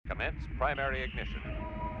Commence primary ignition.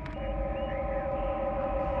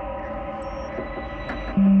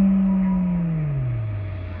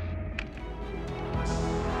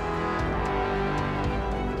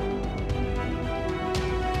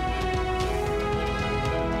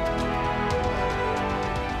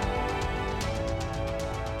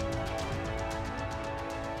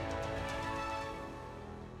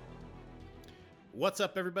 What's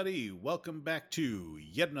up, everybody? Welcome back to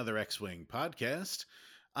yet another X-Wing podcast.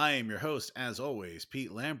 I am your host, as always, Pete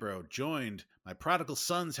Lambro, joined. My prodigal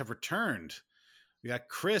sons have returned. We got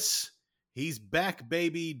Chris. He's back,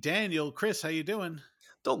 baby. Daniel. Chris, how you doing?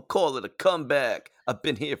 Don't call it a comeback. I've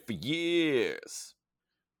been here for years.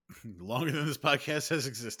 Longer than this podcast has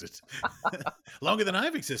existed. Longer than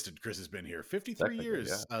I've existed, Chris has been here. 53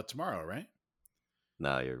 years tomorrow, right?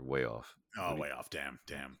 Nah, you're way off. Oh, way off. Damn.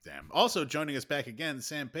 Also joining us back again,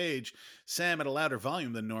 Sam Page. Sam at a louder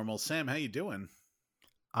volume than normal. Sam, how you doing?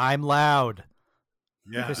 I'm loud.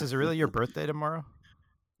 Yeah. Chris, is it really your birthday tomorrow?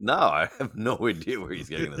 No, I have no idea where he's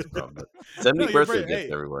getting this from. But send me birthday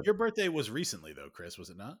gifts, everyone. Your birthday was recently, though, Chris, was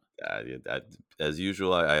it not? As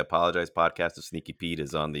usual, I apologize. Podcast of Sneaky Pete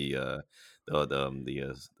is on the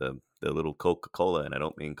little Coca-Cola, and I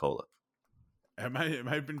don't mean cola. Have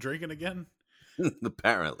I been drinking again?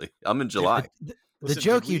 Apparently, I'm in July. The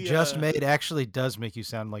joke you just made actually does make you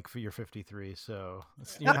sound like you're 53, so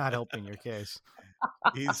you're not helping your case.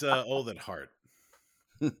 He's old at heart.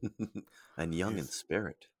 And young in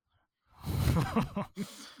spirit.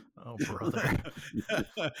 Oh, brother.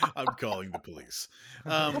 I'm calling the police.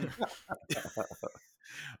 All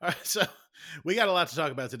right, so we got a lot to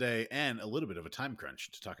talk about today and a little bit of a time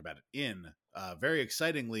crunch to talk about it in. Very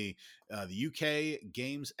excitingly, the UK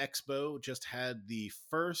Games Expo just had the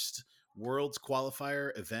first Worlds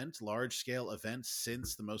Qualifier event, large-scale event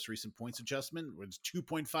since the most recent points adjustment. It was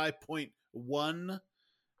 2.5.1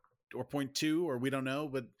 or 0.2, or we don't know,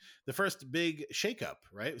 but the first big shakeup,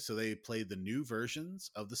 right? So they played the new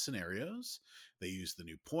versions of the scenarios. They used the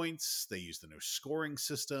new points. They used the new scoring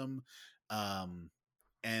system. And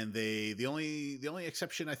the only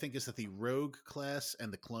exception, I think, is that the Rogue class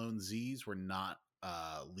and the Clone Zs were not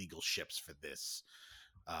legal ships for this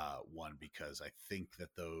one, because I think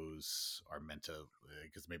that those are meant to,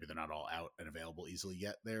 because maybe they're not all out and available easily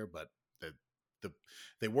yet there, but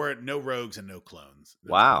they weren't, no Rogues and no Clones.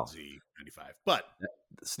 No wow. Z95. But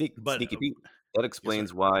Sneaky Pete, that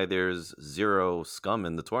explains why there's zero scum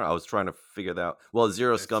in the tournament. I was trying to figure that out. Well,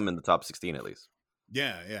 zero scum in the top 16 at least.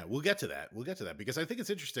 Yeah. We'll get to that because I think it's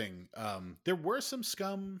interesting. There were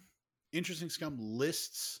some interesting scum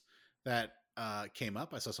lists that came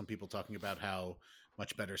up. I saw some people talking about how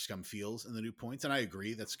much better scum feels in the new points, and I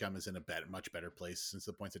agree that scum is in a much better place since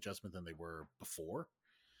the points adjustment than they were before.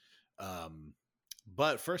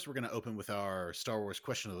 But first, we're going to open with our Star Wars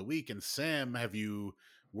question of the week. And Sam, have you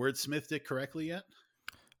wordsmithed it correctly yet?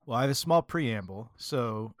 Well, I have a small preamble.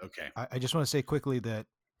 So okay, I just want to say quickly that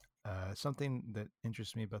something that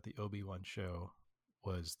interests me about the Obi-Wan show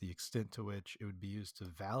was the extent to which it would be used to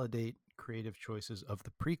validate creative choices of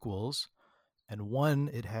the prequels. And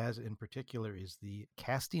one it has in particular is the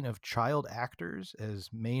casting of child actors as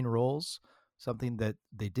main roles, something that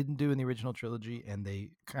they didn't do in the original trilogy and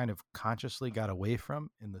they kind of consciously got away from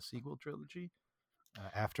in the sequel trilogy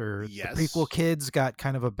after the prequel kids got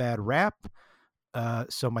kind of a bad rap.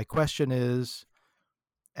 So my question is,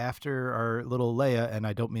 after our little Leia, and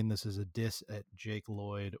I don't mean this as a diss at Jake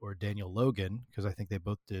Lloyd or Daniel Logan, because I think they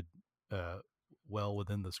both did well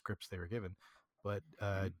within the scripts they were given. But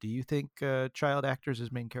do you think child actors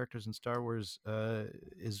as main characters in Star Wars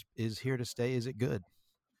is here to stay? Is it good?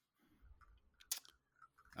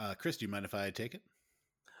 Chris, do you mind if I take it?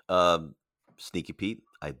 Sneaky Pete,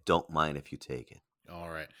 I don't mind if you take it. All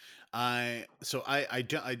right. To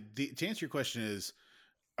answer your question is,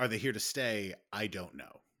 are they here to stay? I don't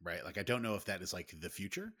know. Right. Like, I don't know if that is like the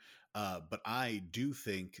future. But I do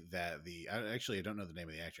think that I don't know the name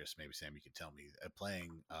of the actress. Maybe Sam, you could tell me.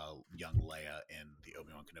 Playing young Leia in the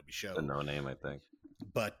Obi-Wan Kenobi show. A no name, I think.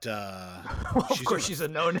 But well, of course she's a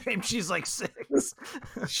no name. She's like 6.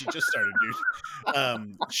 She just started, dude.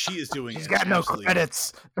 She is doing. She's got no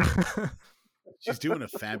credits. She's doing a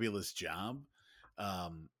fabulous job.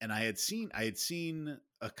 And I had seen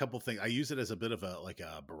a couple things. I use it as a bit of a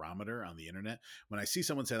barometer on the internet. When I see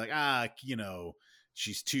someone say like,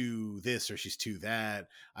 she's too this or she's too that,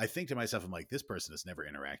 I think to myself, I'm like, this person has never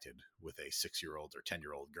interacted with a 6-year-old or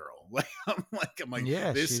 10-year-old girl. I'm like,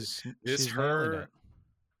 yeah, this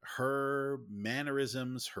her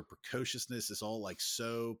mannerisms, her precociousness is all like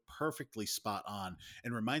so perfectly spot on,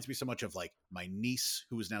 and reminds me so much of like my niece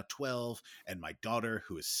who is now 12 and my daughter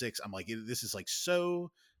who is 6. I'm like, this is like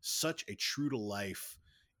so such a true to life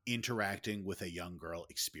interacting with a young girl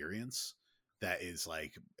experience that is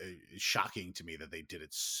like shocking to me that they did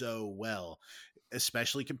it so well,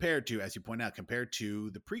 especially compared to, as you point out, compared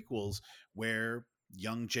to the prequels where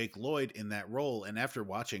young Jake Lloyd in that role. And after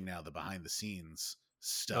watching now the behind the scenes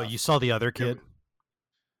stuff, oh, you saw the other kid?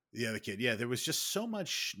 The other kid, yeah, there was just so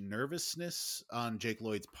much nervousness on Jake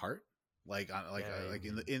Lloyd's part, like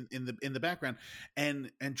in the background,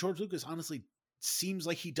 and George Lucas honestly seems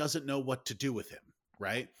like he doesn't know what to do with him,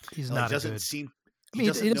 right? He's Like, not doesn't good. seem. He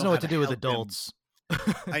doesn't know how what to do with help him. adults.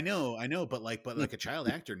 I know, but like a child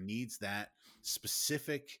actor needs that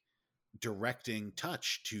specific directing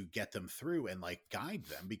touch to get them through and like guide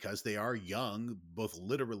them, because they are young, both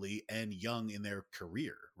literally and young in their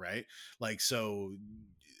career, right? Like, so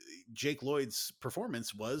Jake Lloyd's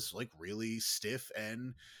performance was like really stiff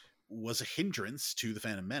and was a hindrance to the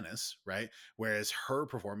Phantom Menace, right? Whereas her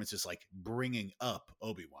performance is like bringing up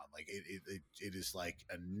Obi-Wan. Like it is like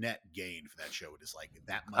a net gain for that show. It is like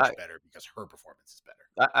that much better because her performance is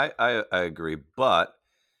better. I agree, but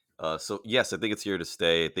so yes, I think it's here to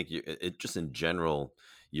stay. I think it just in general,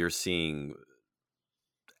 you're seeing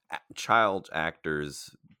child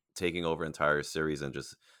actors taking over entire series and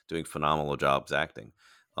just doing phenomenal jobs acting.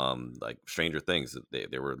 Like Stranger Things, they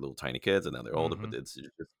were little tiny kids and now they're older, but it's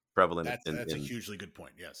just prevalent That's a hugely good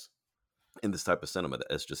point. Yes, in this type of cinema that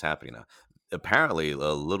it's just happening now. Apparently,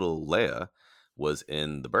 little Leia was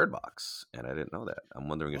in the Bird Box, and I didn't know that. I'm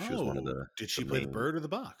wondering if she was one of the. Did she play the bird or the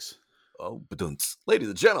box? Oh, ladies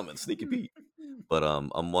and gentlemen, sneaky Pete. But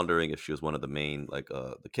I'm wondering if she was one of the main, like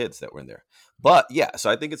the kids that were in there. But yeah, so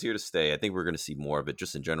I think it's here to stay. I think we're going to see more of it,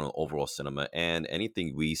 just in general, overall cinema, and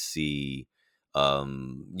anything we see.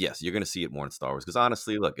 Yes, you're going to see it more in Star Wars, because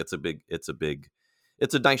honestly, look, it's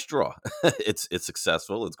a nice draw. It's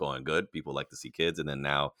successful. It's going good. People like to see kids, and then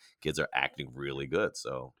now kids are acting really good.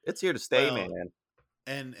 So it's here to stay, man.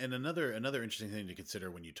 And another interesting thing to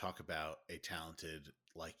consider when you talk about a talented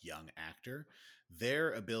like young actor,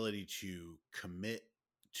 their ability to commit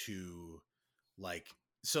to like,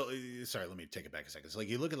 so sorry, let me take it back a second. So like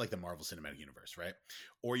you look at like the Marvel Cinematic Universe, right?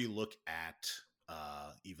 Or you look at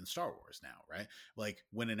even Star Wars now, right? Like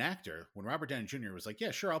when Robert Downey Jr. was like,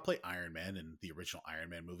 yeah, sure, I'll play Iron Man in the original Iron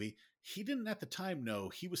Man movie, he didn't at the time know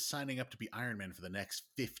he was signing up to be Iron Man for the next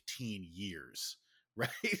 15 years.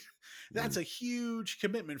 Right? That's a huge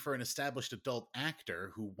commitment for an established adult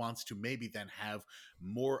actor who wants to maybe then have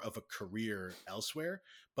more of a career elsewhere.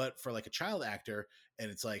 But for like a child actor, and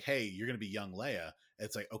it's like, hey, you're going to be young Leia.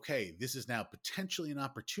 It's like, okay, this is now potentially an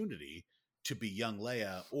opportunity to be young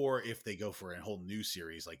Leia. Or if they go for a whole new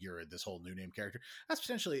series, like you're this whole new name character, that's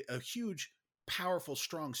potentially a huge, powerful,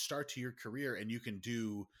 strong start to your career. And you can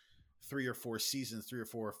do 3 or 4 seasons, 3 or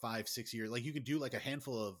 4 or 5, 6 years. Like you can do like a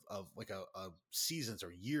handful of like a seasons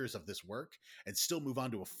or years of this work and still move on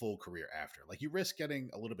to a full career after. Like you risk getting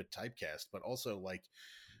a little bit typecast, but also like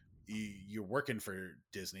you're working for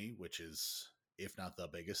Disney, which is, if not the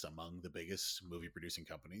biggest, among the biggest movie producing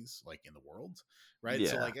companies like in the world, right? Yeah,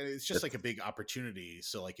 so like it's just like a big opportunity.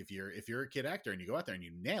 So like if you're a kid actor and you go out there and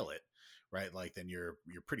you nail it, right, like then you're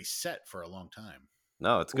pretty set for a long time.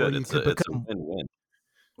 No, it's good. It's a win-win.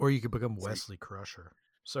 Or you could become Wesley Crusher.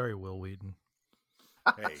 Sorry, Will Wheaton.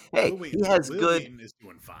 Hey, Will Wheaton is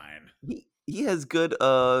doing fine. He has good.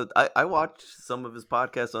 I watched some of his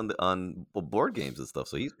podcasts on board games and stuff,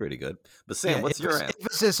 so he's pretty good. But Sam, what's your answer?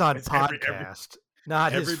 Emphasis on podcast,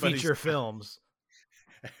 not his feature films.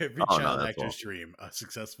 Every child actor's dream, a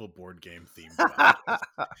successful board game themed podcast.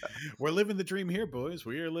 We're living the dream here, boys.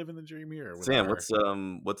 We are living the dream here. Sam,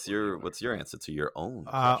 what's your answer to your own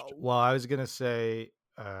question? Well, I was gonna say,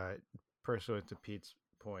 pursuant to Pete's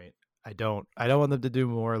point, I don't want them to do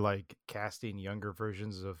more like casting younger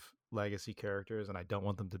versions of legacy characters, and I don't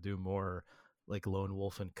want them to do more like Lone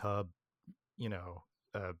Wolf and Cub,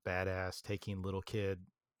 badass taking little kid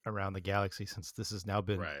around the galaxy, since this has now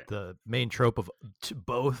been the main trope of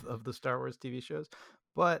both of the Star Wars TV shows.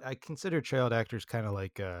 But I consider child actors kind of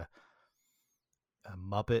like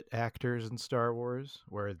Muppet actors in Star Wars,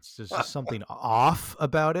 where it's just something off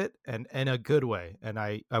about it, and in a good way. And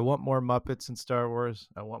I want more Muppets in Star Wars.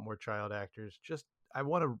 I want more child actors. I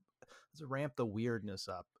want to ramp the weirdness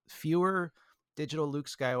up. Fewer digital Luke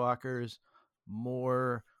Skywalkers,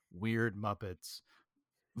 more weird Muppets.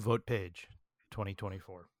 Vote page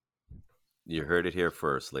 2024. You heard it here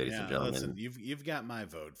first, ladies and gentlemen. Listen, you've got my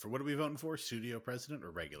vote. For what are we voting for? Studio president or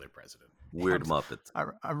regular president? Weird Muppets.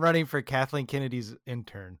 I'm running for Kathleen Kennedy's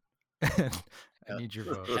intern. I need your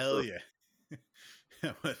vote. Hell yeah.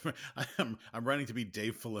 I'm running to be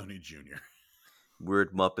Dave Filoni Jr.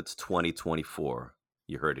 Weird Muppets 2024.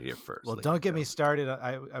 You heard it here first. Well, ladies don't and get me gentlemen. started.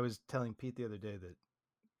 I was telling Pete the other day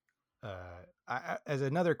that as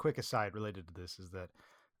another quick aside related to this is that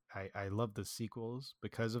I love the sequels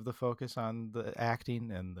because of the focus on the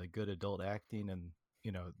acting and the good adult acting and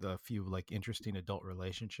the few like interesting adult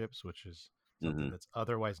relationships, which is something Hmm. that's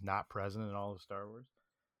otherwise not present in all of Star Wars.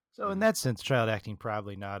 So in Mhm. that sense, child acting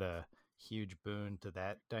probably not a huge boon to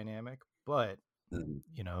that dynamic, but Hmm.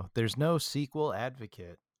 there's no sequel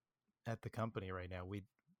advocate at the company right now.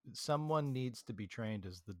 Someone needs to be trained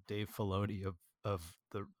as the Dave Filoni of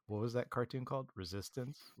the what was that cartoon called?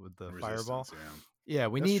 Resistance with the fireball. Resistance, yeah. Yeah,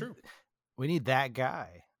 That's true. we need that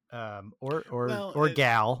guy, Well, or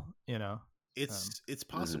gal, um, it's Hmm.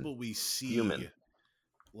 possible we see, Human.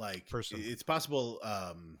 like, person. it's possible,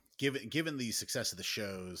 given the success of the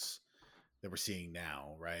shows that we're seeing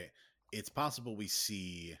now, right? It's possible we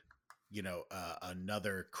see,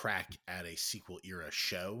 another crack at a sequel era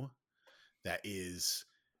show that is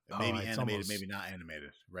Oh, maybe it's animated, almost maybe not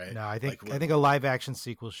animated, right? no. I think Like I what? think a live action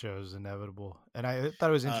sequel show is inevitable, and I thought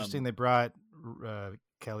it was interesting Um, they brought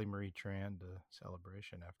Kelly Marie Tran to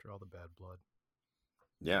Celebration after all the bad blood.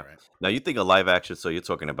 yeah, Yeah. right. Now you think a live action, so you're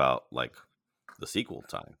talking about like the sequel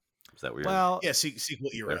time. Is that what you're Well, Yeah, sequel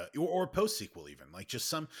there? era or post sequel, even like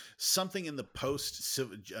just something in the post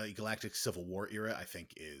galactic Civil War era. I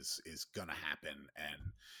think is gonna happen,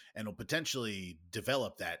 and will potentially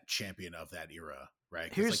develop that champion of that era, right?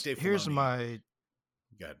 Because like Dave here's Filoni, my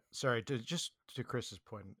good. sorry to Chris's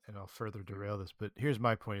point, and I'll further derail this, but here's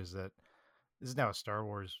my point: is that this is now a Star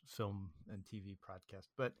Wars film and TV podcast,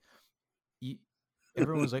 but you,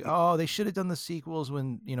 everyone was like, "Oh, they should have done the sequels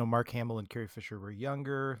when Mark Hamill and Carrie Fisher were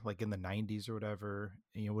younger, like in the '90s or whatever.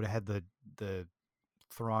 Would have had the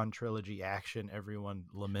Thrawn trilogy action everyone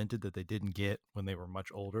lamented that they didn't get when they were much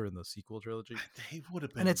older in the sequel trilogy." They would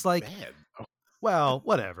have And been it's like, bad. well,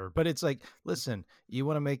 whatever. But it's like, listen, you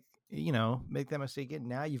want to make that mistake again.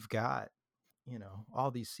 Now you've got,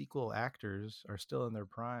 all these sequel actors are still in their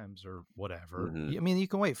primes or whatever. Hmm. I mean, you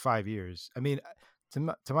can wait 5 years. I mean,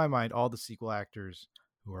 to my mind, all the sequel actors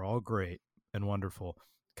who are all great and wonderful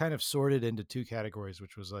kind of sorted into two categories,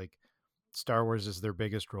 which was like Star Wars is their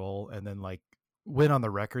biggest role, and then like went on the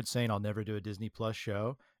record saying I'll never do a Disney Plus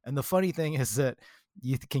show. And the funny thing is that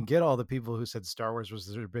you can get all the people who said Star Wars was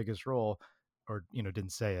their biggest role, or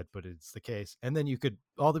didn't say it, but it's the case. And then you could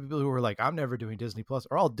all the people who were like, I'm never doing Disney Plus,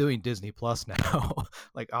 are all doing Disney Plus now,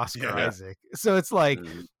 like Oscar Yeah, Yeah. Isaac. So it's like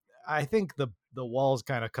Hmm. I think the walls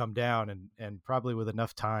kind of come down, and probably with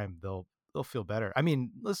enough time they'll feel better. I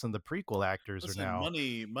mean, listen, the prequel actors are listen, now.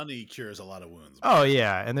 money cures a lot of wounds, Oh man.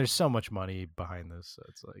 yeah, and there's so much money behind this. So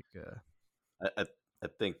it's like, I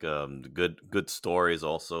think the good stories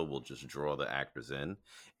also will just draw the actors in,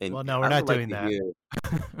 and well, no, we're I not would like doing to that.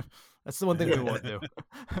 hear. That's the one thing we won't do.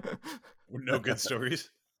 No good stories.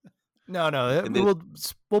 No, And then,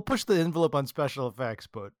 we'll push the envelope on special effects,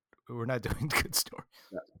 but we're not doing good story.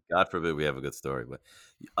 God forbid, we have a good story. But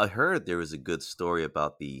I heard there was a good story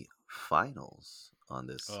about the finals on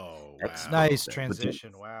this Oh wow, Expo Nice thing. Would you?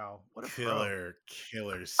 transition. Wow, what a pro,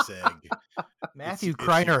 killer seg. Matthew It's your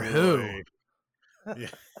Kreiner. boy. Who? Yeah,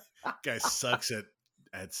 guy sucks at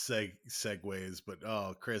segues. But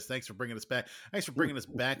oh, Chris, thanks for bringing us back. Thanks for bringing us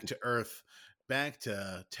back to Earth, back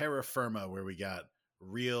to terra firma, where we got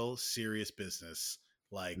real serious business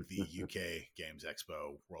like the UK Games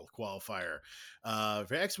Expo World Qualifier.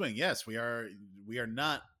 For X-Wing, yes, we are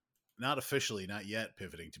not officially, not yet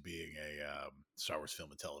pivoting to being a Star Wars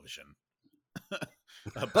film and television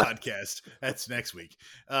a podcast. That's next week.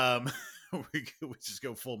 We just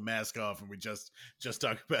go full mask off and we just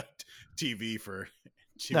talk about TV for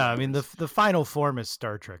No, 2 I mean hours. the final form is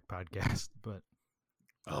Star Trek podcast, but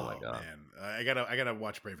Oh my Oh God! man, I gotta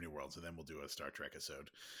watch Brave New World, so then we'll do a Star Trek episode.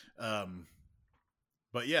 Um,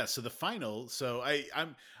 but yeah, so the final. So I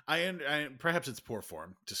perhaps it's poor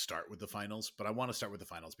form to start with the finals, but I want to start with the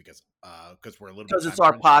finals because we're a little bit Because it's time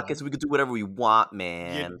our crunched. pocket, so we could do whatever we want,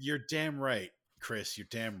 man. You're damn right, Chris. You're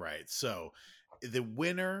damn right. So, the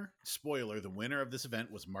winner, spoiler, the winner of this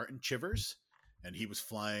event was Martin Chivers, and he was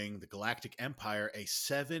flying the Galactic Empire, a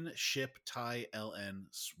 7-ship TIE LN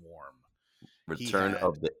swarm. He Return had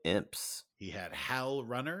of the Imps. Hal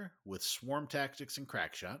Runner with swarm tactics and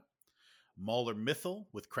crackshot, Mauler Mythel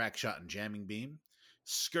with crackshot and jamming beam,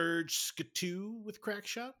 Scourge Skatu with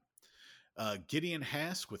crackshot, Gideon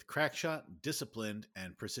Hask with crackshot, disciplined,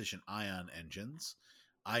 and precision ion engines.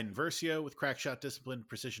 Iden Versio with crackshot, disciplined,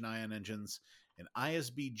 precision ion engines. And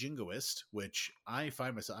ISB Jingoist, which I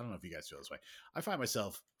find myself, I don't know if you guys feel this way, I find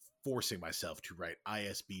myself forcing myself to write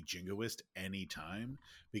ISB Jingoist anytime,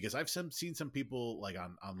 because I've seen some people like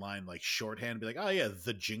online like shorthand be like, oh yeah,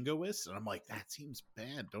 the Jingoist, and I'm like, that seems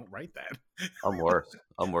bad. Don't write that. I'm worse.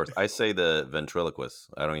 I'm worse. I say the ventriloquist.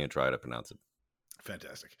 I don't even try to pronounce it.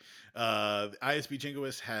 Fantastic. ISB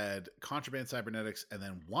Jingoist had Contraband Cybernetics, and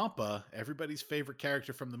then Wampa, everybody's favorite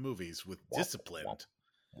character from the movies, with Womp, Disciplined. womp,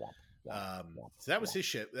 womp, womp, So that was womp. his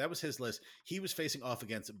shit. That was his list. He was facing off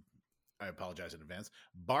against, I apologize in advance,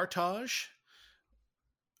 Bartosz.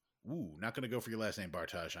 Ooh, not going to go for your last name,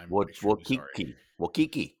 Bartosz. I'm extremely sorry.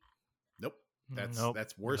 Wakiki. Nope. Nope.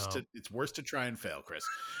 That's worse No. it's worse to try and fail, Chris.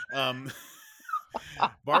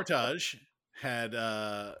 Bartosz had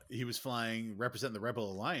he was flying representing the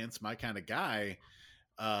Rebel Alliance, my kind of guy.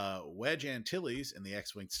 Wedge Antilles in the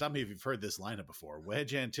X-Wing. Some of you have heard this lineup before.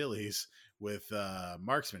 Wedge Antilles with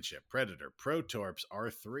Marksmanship, Predator, Protorps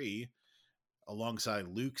R3, alongside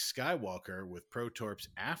Luke Skywalker with Protorps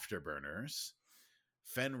Afterburners,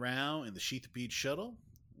 Fen Rao in the Sheathapede Shuttle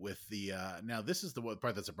with the now this is the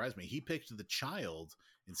part that surprised me. He picked the Child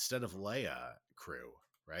instead of Leia crew,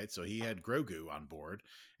 right? So he had Grogu on board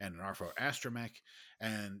and an R4 Astromech,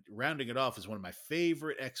 and rounding it off is one of my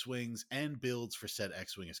favorite X-Wings and builds for said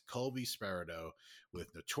X-Wing is Colby Sparrow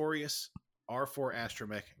with Notorious, R4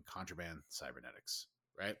 Astromech, and Contraband Cybernetics,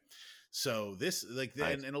 right? So this like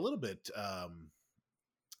Nice. and a little bit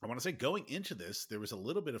I want to say going into this, there was a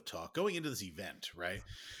little bit of talk going into this event, right?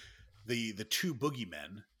 The two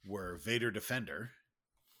boogeymen were Vader Defender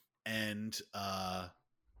and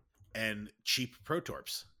cheap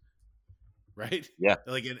Protorps, right? Yeah.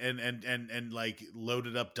 Like and like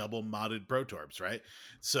loaded up double modded Protorps, right?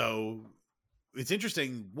 So it's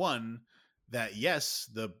interesting, one, that yes,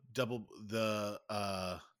 the double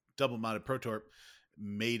modded Protorp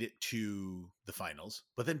made it to the finals,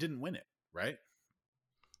 but then didn't win it, right?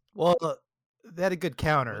 Well, they had a good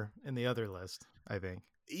counter in the other list, I think.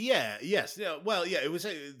 Yeah. Yes. Yeah. Well. Yeah. It was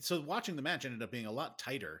so watching the match ended up being a lot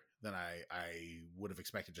tighter than I would have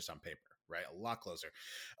expected just on paper. Right. A lot closer.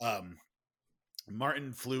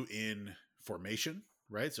 Martin flew in formation.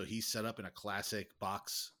 Right. So he set up in a classic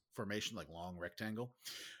box formation, like long rectangle.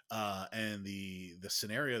 And the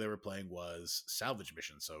scenario they were playing was salvage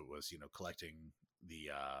mission. So it was collecting the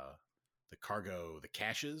cargo, the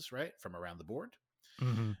caches, right, from around the board.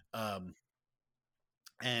 Mm-hmm.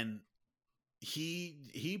 And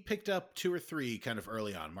he picked up 2 or 3 kind of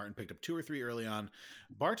early on. Martin picked up 2 or 3 early on.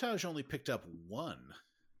 Bartosz only picked up 1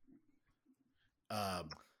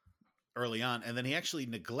 early on, and then he actually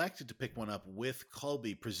neglected to pick one up with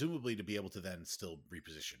Colby, presumably to be able to then still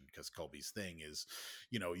reposition, because Colby's thing is,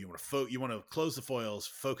 you want to close the foils,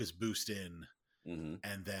 focus boost in,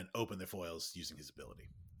 and then open the foils using his ability.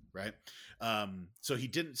 Right. So he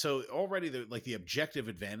didn't. So already the objective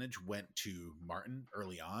advantage went to Martin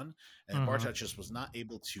early on, and Bartosz just was not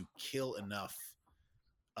able to kill enough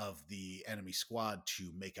of the enemy squad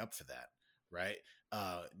to make up for that. Right.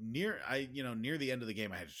 Near the end of the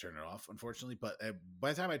game, I had to turn it off, unfortunately. But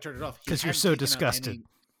by the time I turned it off, because you're so disgusted.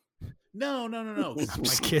 No. I'm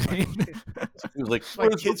just kidding. He was like, my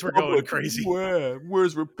kids were going crazy.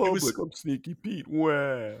 Where's Republic? I'm Sneaky Pete.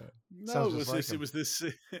 Where? No,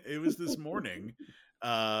 it was this morning.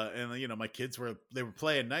 And my kids were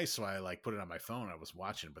playing nice, so I like put it on my phone. I was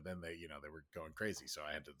watching, but then they were going crazy, so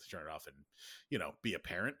I had to turn it off and be a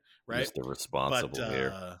parent, right? Mr. Responsible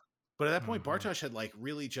here. But at that point, Bartosz had like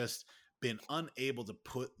really just been unable to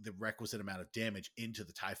put the requisite amount of damage into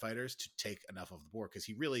the TIE fighters to take enough of the board, because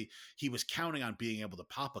he was counting on being able to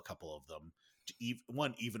pop a couple of them to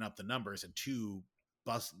even up the numbers, and 2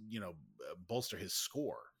 bolster his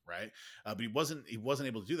score, right? But he wasn't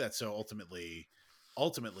able to do that. So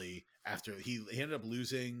ultimately after he ended up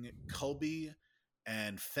losing Colby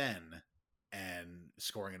and Fen and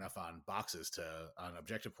scoring enough on boxes on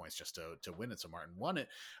objective points just to win it. So Martin won it.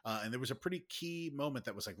 And there was a pretty key moment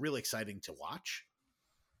that was like really exciting to watch,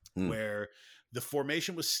 where the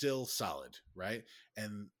formation was still solid, right?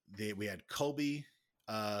 And we had Colby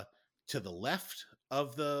to the left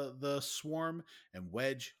of the swarm and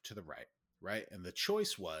Wedge to the right, right? And the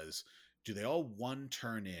choice was, do they all one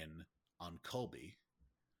turn in on Colby,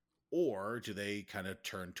 or do they kind of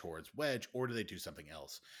turn towards Wedge, or do they do something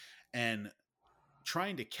else? And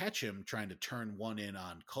trying to catch him, trying to turn one in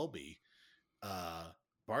on Colby,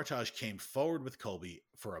 Bartosz came forward with Colby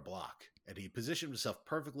for a block, and he positioned himself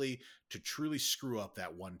perfectly to truly screw up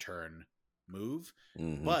that one turn move.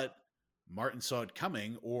 But Martin saw it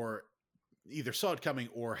coming, or either saw it coming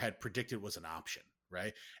or had predicted was an option,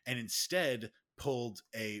 right? And instead pulled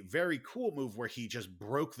a very cool move where he just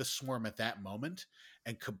broke the swarm at that moment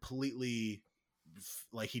and completely,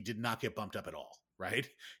 like, he did not get bumped up at all, right?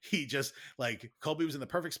 He just like Colby was in the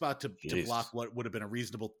perfect spot to block Jeez. what would have been a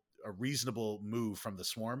reasonable move from the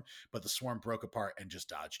swarm, but the swarm broke apart and just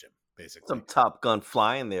dodged him, basically. Some Top Gun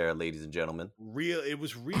flying there, ladies and gentlemen. It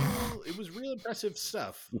was real impressive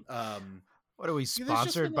stuff. What are we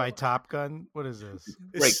sponsored by Top Gun? What is this?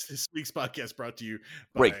 This week's podcast brought to you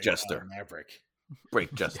by Break Jester. Maverick.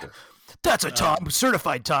 Break Jester. That's a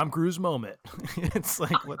certified Tom Cruise moment. It's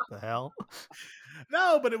like, what the hell?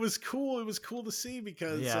 No, but it was cool. It was cool to see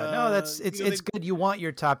because it's good. You want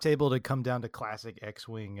your top table to come down to classic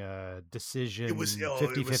X-wing decision. It was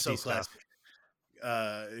 50-50 so stuff.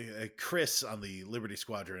 Chris on the Liberty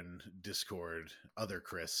Squadron Discord, other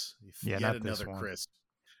Chris, yet another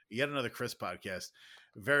Chris podcast.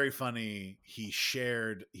 Very funny. He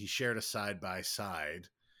shared a side-by-side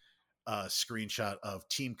screenshot of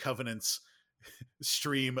Team Covenant's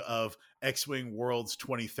stream of X-Wing Worlds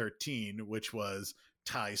 2013, which was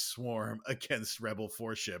TIE Swarm against Rebel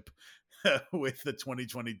 4-ship with the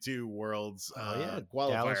 2022 Worlds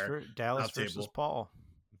qualifier. Dallas versus Paul.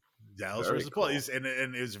 Dallas versus Paul, and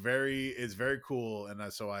it's very cool.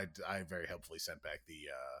 And so I very helpfully sent back the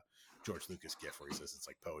George Lucas gif where he says it's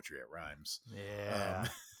like poetry, it rhymes. Yeah,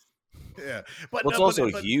 yeah. But it's also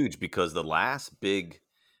huge because the last big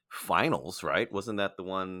finals, right? Wasn't that the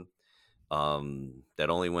one that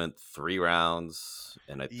only went 3 rounds?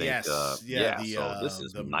 And I think so this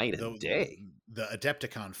is night and day. The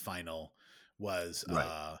Adepticon final was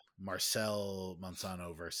Marcel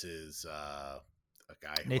Monsanto versus a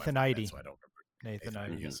guy Nathan Idy. So I don't remember. Nathan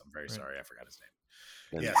Idy. Yes, I'm very sorry, I forgot his name.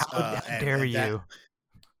 And Yes, how dare you?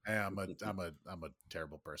 I'm a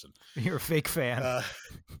terrible person. You're a fake fan.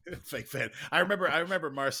 Fake fan. I remember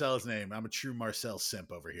Marcel's name. I'm a true Marcel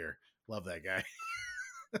simp over here. Love that guy.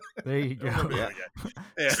 There you go. Yeah.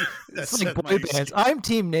 It's like boy bands. I'm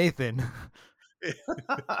Team Nathan.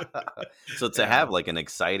 So to have like an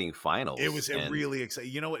exciting final. It was a really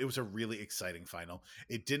exciting. You know what? It was a really exciting final.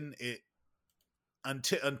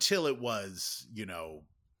 Until it was,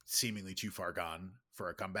 seemingly too far gone for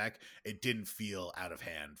a comeback, it didn't feel out of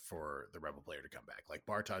hand for the Rebel player to come back. Like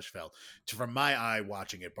Bartosz felt, from my eye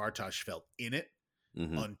watching it, Bartosz felt in it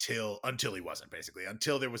until he wasn't, basically.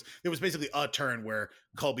 Until there was basically a turn where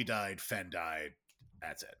Colby died, Fenn died.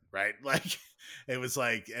 That's it, right? Like it was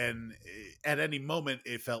like, and at any moment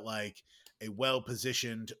it felt like a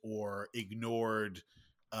well-positioned or ignored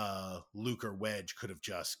Luke or Wedge could have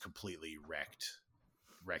just completely wrecked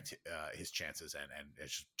his chances and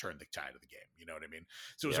just turned the tide of the game. You know what I mean?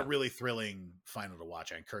 So it was a really thrilling final to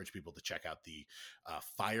watch. I encourage people to check out the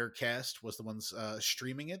Firecast was the ones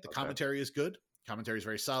streaming it. The commentary is good. Commentary is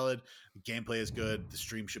very solid. The gameplay is good. The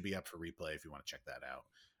stream should be up for replay if you want to check that out.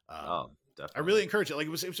 Definitely. I really encourage it. Like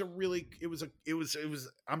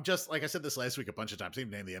I'm just, like I said this last week a bunch of times. I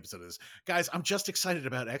even named the episode is, guys, I'm just excited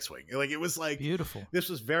about X-Wing. Like it was like beautiful. This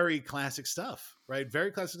was very classic stuff, right?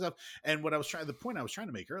 Very classic stuff. And the point I was trying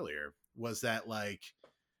to make earlier was that like,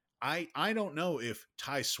 I don't know if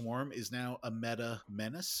TIE Swarm is now a meta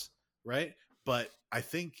menace, right? But I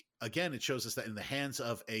think again, it shows us that in the hands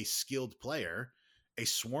of a skilled player, a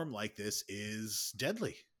swarm like this is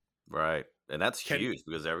deadly. Right. And that's huge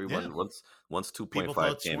because everyone once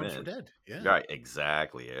 2.5 came in, were dead. Yeah. Right,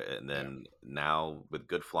 exactly. And then now with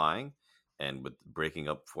good flying and with breaking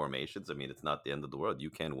up formations, I mean, it's not the end of the world. You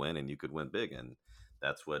can win and you could win big, and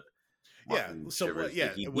that's what he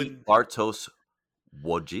beat Bartosz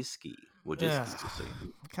Wojcicki.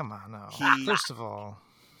 Come on now. First of all,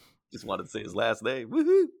 just wanted to say his last name.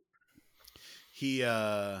 Woohoo! He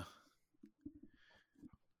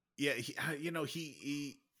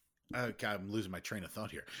God, I'm losing my train of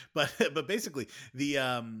thought here, but basically the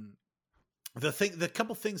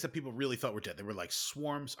couple things that people really thought were dead, they were like,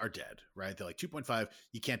 swarms are dead, right? They're like 2.5,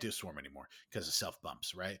 you can't do a swarm anymore because of self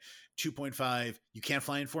bumps, right? 2.5, you can't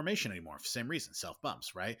fly in formation anymore for the same reason, self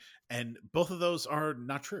bumps, right? And both of those are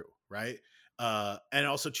not true, right? And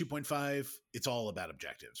also 2.5, it's all about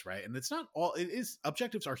objectives, right? And it's not all, it is,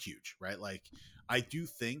 objectives are huge, right? Like I do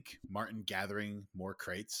think Martin gathering more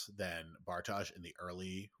crates than Bartosz in the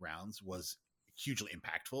early rounds was hugely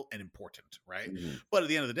impactful and important, right? But at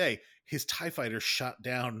the end of the day, his TIE fighters shot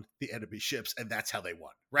down the enemy ships, and that's how they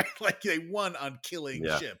won, right? Like they won on killing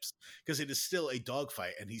ships because it is still a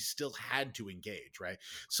dogfight, and he still had to engage, right?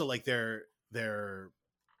 So like they're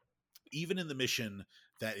even in the mission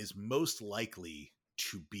that is most likely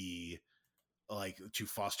to be like to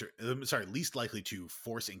least likely to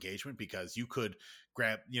force engagement, because you could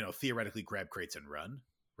theoretically grab crates and run,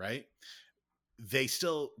 right? They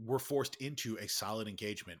still were forced into a solid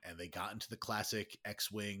engagement, and they got into the classic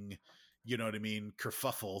X-Wing, you know what I mean,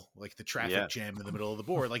 kerfuffle, like the traffic Yeah, jam in the middle of the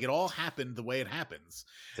board. Like it all happened the way it happens,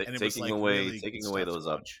 and it was taking like away really good taking away stuff to those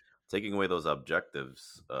watch. taking away those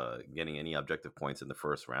objectives, getting any objective points in the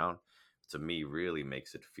first round, to me really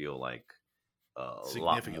makes it feel like a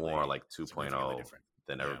lot more like Significantly 2.0 different.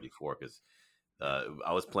 than ever Yeah. before. Because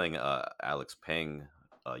I was playing Alex Peng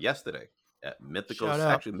yesterday at Shout Mythicos. out.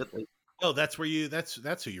 Actually, Oh, that's where you.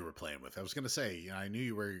 That's who you were playing with. I was gonna say, you know, I knew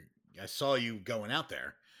you were. I saw you going out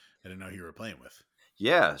there. I didn't know who you were playing with.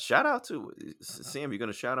 yeah. Shout out to Sam. You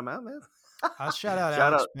gonna shout him out, man? I'll shout out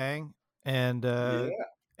Shout Alex out. Pang, and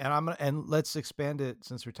Yeah. and let's expand it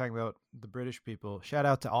since we're talking about the British people. Shout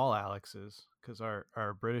out to all Alexes, because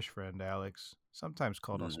our British friend Alex, sometimes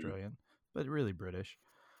called Mhm. Australian, but really British,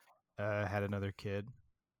 had another kid.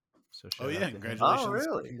 So Oh shout yeah, out to him. Oh, congratulations,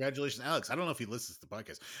 really? congratulations, Alex. I don't know if he listens to the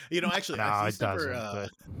podcast. You know, actually, No, he's it never.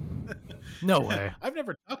 doesn't. But no way. I've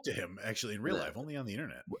never talked to him actually in real Yeah. life, only on the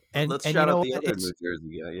internet. Let's And you shout out know the what? other New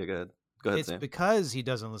Jersey guy. Yeah, go ahead. Go ahead, It's Sam. because he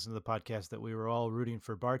doesn't listen to the podcast that we were all rooting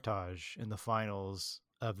for Bartosz in the finals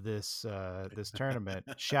of this this tournament.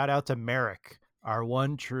 Shout out to Merrick, our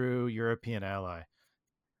one true European ally.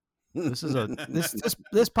 This is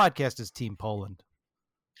this podcast is Team Poland.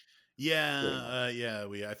 Yeah.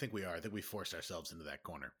 I think we are. I think we forced ourselves into that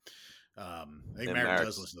corner. I think And Merrick does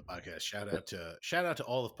Merrick's listen to the podcast. Shout out to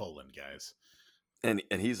all of Poland, guys. and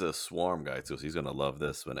he's a swarm guy too, so he's gonna love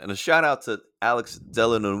this one. And a shout out to Alex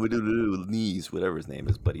Delanoise, whatever his name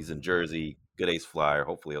is, but he's in Jersey, good ace flyer.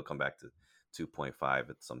 Hopefully he'll come back to 2.5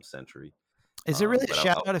 at some century. Is it really a But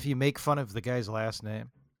shout out if you make fun of the guy's last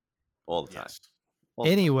name? all the time. Yes. All the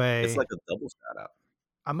time. Anyway, It's like a double shout out.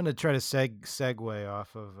 I'm gonna try to segue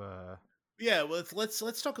off of. Yeah, well,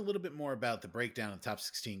 let's talk a little bit more about the breakdown of the top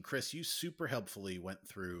 16. Chris, you super helpfully went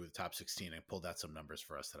through the top 16 and pulled out some numbers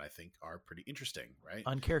for us that I think are pretty interesting, right?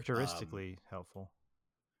 Uncharacteristically helpful.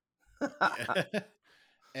 Yeah.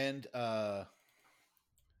 and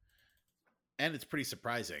it's pretty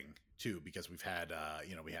surprising too, because we've had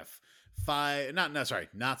we have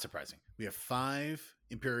not surprising. We have 5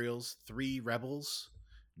 Imperials, 3 Rebels,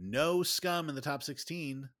 no scum in the top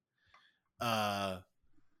 16.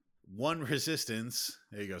 1 Resistance.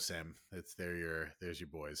 There you go, Sam. There's your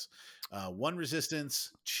boys. 1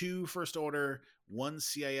 Resistance, 2 First Order, 1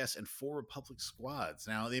 CIS, and 4 Republic squads.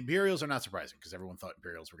 Now the Imperials are not surprising because everyone thought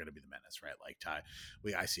Imperials were going to be the menace, right? Like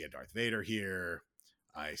I see a Darth Vader here.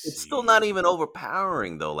 It's still not even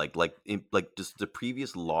overpowering though. Like just the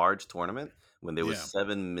previous large tournament when there was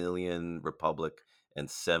 7 million Republic and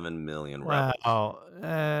 7 million Rebels. Wow.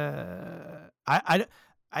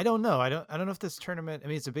 I don't know. I don't know if this tournament. I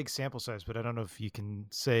mean, it's a big sample size, but I don't know if you can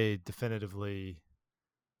say definitively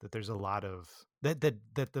that there's a lot of that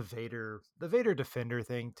the Vader defender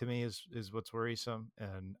thing to me is what's worrisome,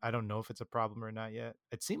 and I don't know if it's a problem or not yet.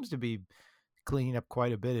 It seems to be cleaning up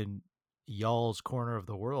quite a bit in y'all's corner of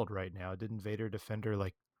the world right now. Didn't Vader defender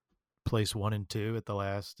like place 1 and 2 at the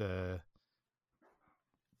last Yeah,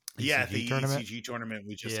 ECG the tournament? ECG tournament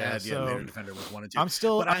we just had. So Vader defender was 1 and 2. I'm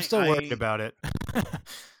still worried about it.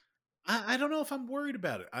 I don't know if I'm worried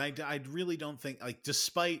about it. I really don't think, like,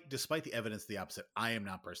 despite the evidence the opposite, I am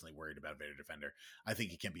not personally worried about Vader Defender. I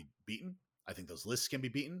think he can be beaten. I think those lists can be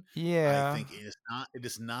beaten. Yeah. I think it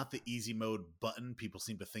is not the easy mode button people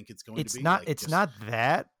seem to think it's going to be. It's not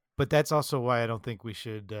that, but that's also why I don't think we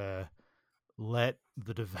should let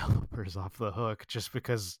the developers off the hook just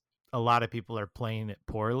because a lot of people are playing it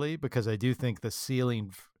poorly, because I do think the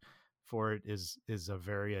ceiling for it is a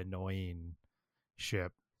very annoying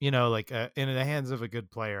ship. You know, like in the hands of a good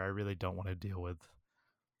player, I really don't want to deal with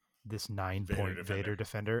this 9-point Vader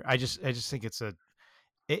defender. I just think it's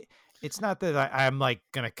not that I'm like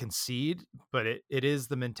gonna concede, but it is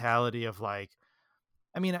the mentality of like,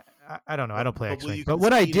 I mean, I don't know, I don't play X-Wing, but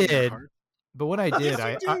when I did,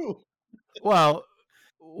 well,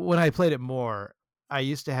 when I played it more, I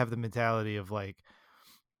used to have the mentality of like,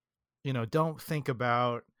 don't think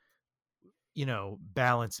about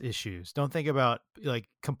balance issues. Don't think about like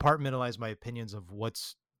compartmentalize my opinions of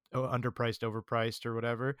what's underpriced, overpriced, or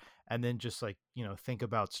whatever, and then just like think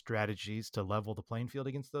about strategies to level the playing field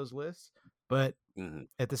against those lists. But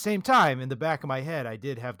at the same time, in the back of my head, I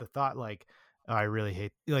did have the thought like, oh, I really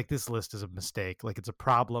hate, like, this list is a mistake, like it's a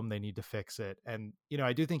problem, they need to fix it. And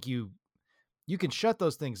I do think you can shut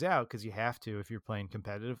those things out because you have to if you're playing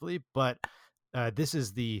competitively, but this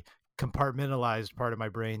is the compartmentalized part of my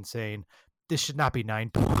brain saying this should not be 9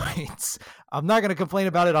 points. I'm not going to complain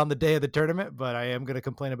about it on the day of the tournament, but I am going to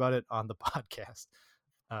complain about it on the podcast.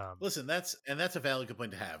 Listen, that's a valid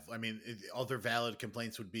complaint to have. I mean, other valid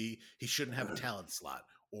complaints would be he shouldn't have a talent slot,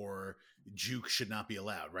 or juke should not be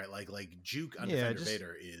allowed, right? Like juke on Yeah, Defender just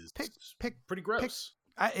Vader is pick pretty gross.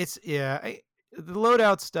 the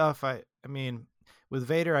loadout stuff. I mean, with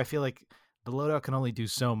Vader, I feel like the loadout can only do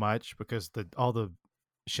so much because all the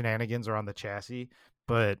shenanigans are on the chassis.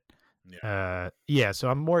 But so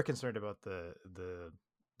I'm more concerned about the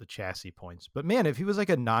chassis points. But man, if he was like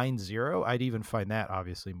a 9-0, I'd even find that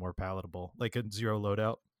obviously more palatable, like a 0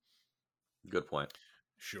 loadout. Good point.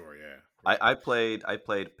 Sure, yeah. Right. I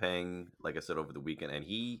played Peng, like I said, over the weekend, and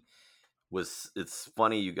he was. It's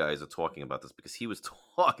funny you guys are talking about this because he was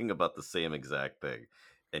talking about the same exact thing,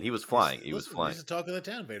 and he was flying. He was flying. He's the talk of the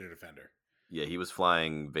town, Vader Defender. Yeah, he was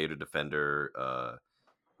flying Vader Defender.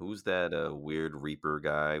 Who's that weird Reaper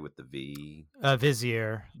guy with the V?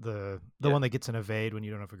 Vizier, the one that gets an evade when you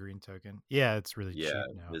don't have a green token. Yeah, it's really cheap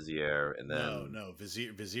now. Vizier, and then no,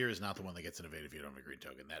 Vizier is not the one that gets an evade if you don't have a green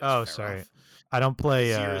token. That is sorry, I don't play.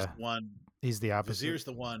 Vizier's the one. He's the opposite. Vizier's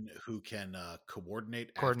the one who can coordinate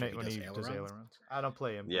when he does ailerons. I don't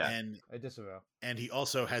play him. Yeah, and I disavow. And he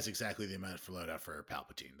also has exactly the amount for loadout for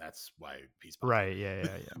Palpatine. That's why he's popular. Right. Yeah.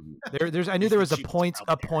 There's. I knew there was a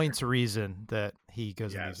points reason that he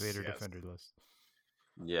goes in these Vader Defender lists.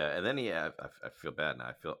 Yeah, and then I feel bad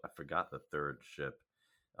now. I forgot the third ship,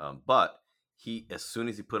 but he, as soon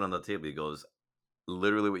as he put it on the table, he goes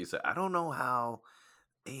literally what you said. I don't know how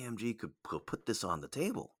AMG could put this on the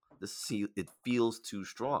table. It feels too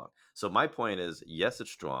strong. So my point is, yes,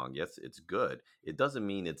 it's strong. Yes, it's good. It doesn't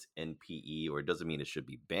mean it's NPE, or it doesn't mean it should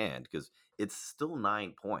be banned, because it's still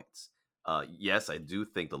 9 points. Yes, I do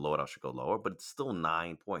think the loadout should go lower, but it's still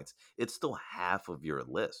 9 points. It's still half of your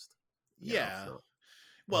list. Yeah. So.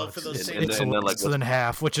 Well, for those same, it's less than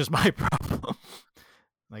half, which is my problem.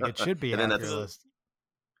 Like it should be half your list.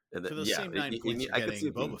 And then, for those same 9 points, I could see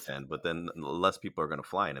it being 10, but then less people are going to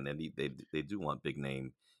fly it, and then they do want big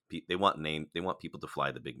name. They want people to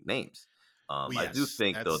fly the big names. Yes, I do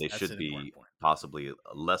think though they should be possibly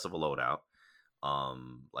less of a loadout,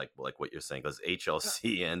 like what you're saying, because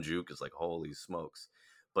HLC and Juke is like holy smokes.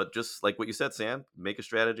 But just like what you said, Sam, make a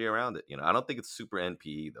strategy around it. I don't think it's super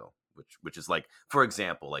NPE though, which is like, for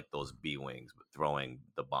example, like those B wings throwing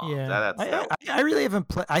the bombs. Yeah, I really haven't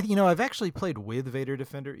played. I've actually played with Vader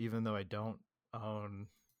Defender, even though I don't own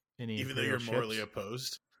any. Even though you're morally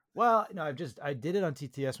opposed. Well, no, I did it on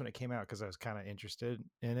TTS when it came out because I was kind of interested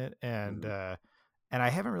in it, and I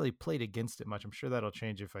haven't really played against it much. I'm sure that'll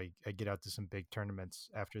change if I get out to some big tournaments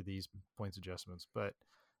after these points adjustments. But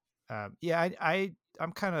I'm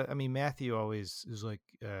kind of. I mean, Matthew always is like,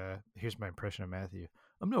 here's my impression of Matthew.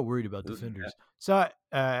 I'm not worried about defenders. So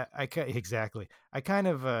exactly. I kind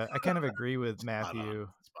of agree with Matthew.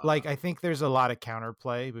 Like I think there's a lot of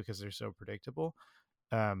counterplay because they're so predictable.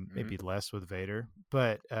 Maybe less with Vader,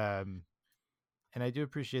 but and I do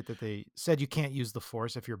appreciate that they said you can't use the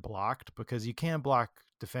Force if you're blocked, because you can block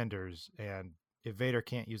defenders, and if Vader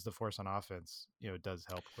can't use the Force on offense, it does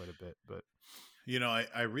help quite a bit. But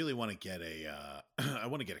I really want to get I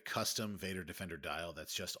want to get a custom Vader Defender dial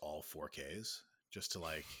that's just all 4Ks, just to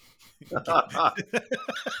like.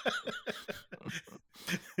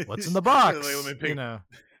 What's in the box? Let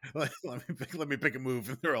me pick, let me pick a move,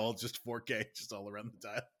 and they're all just 4K, just all around the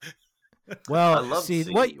dial. Well, see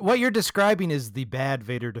what you're describing is the bad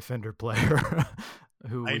Vader Defender player.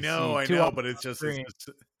 Who I know, but it's just.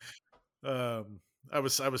 I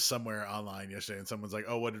was somewhere online yesterday, and someone's like,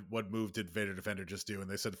 "Oh, what move did Vader Defender just do?" And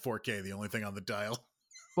they said 4K, the only thing on the dial.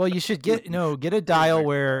 Well, you should get a dial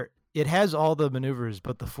where it has all the maneuvers,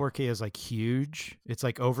 but the 4K is like huge. It's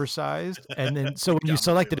like oversized, and then so when you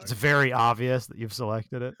select it, it's very obvious that you've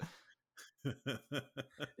selected it.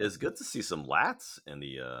 It's good to see some lats in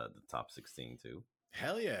the top 16 too.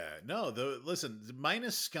 Hell yeah! No, listen,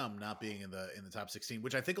 minus Scum not being in the top 16,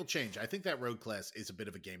 which I think will change. I think that rogue class is a bit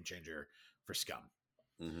of a game changer for Scum,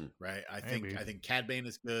 right? I think Cad Bane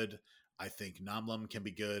is good. I think Nomlum can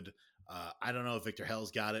be good. I don't know if Victor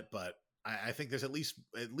Hell's got it, but I think there's at least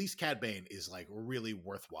Cad Bane is like really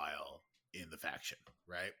worthwhile in the faction,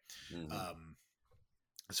 right?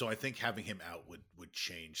 So I think having him out would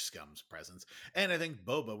change Scum's presence, and I think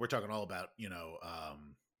Boba. We're talking all about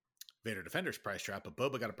Vader Defender's price drop, but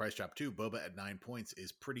Boba got a price drop too. Boba at 9 points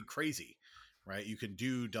is pretty crazy, right? You can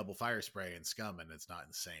do double fire spray and Scum, and it's not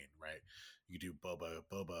insane, right? You do Boba,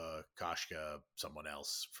 Koshka, someone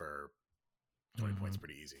else for 20 points,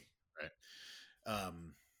 pretty easy, right?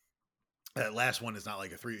 That last one is not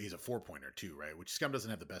like a 3; he's a 4-pointer too, right? Which Scum doesn't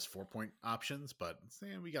have the best 4-point options, but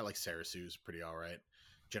we got like Sarasu's pretty all right.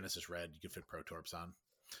 Genesis Red, you can fit Pro Torps on.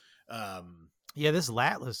 Yeah, this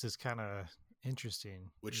lat list is kind of interesting.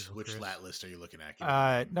 Which lat list are you looking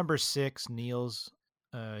at? Number 6, Niels.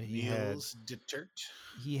 Niels Detert.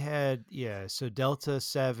 He had so Delta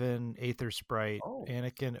 7, Aether Sprite, Oh.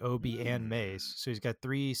 Anakin, Obi, and Mace. So he's got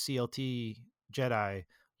 3 CLT Jedi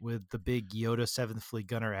with the big Yoda 7th Fleet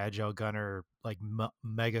Gunner, Agile Gunner, like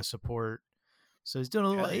mega support. So he's doing a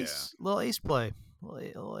little ace play,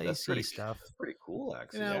 little AC stuff. That's pretty cool,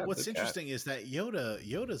 actually. You know, what's interesting is that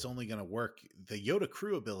Yoda's only going to work. The Yoda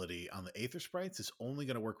crew ability on the Aether Sprites is only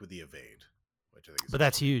going to work with the evade, which I think is. But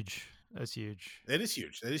that's huge. That's huge. It is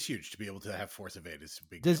huge. That is huge to be able to have force evade. It's a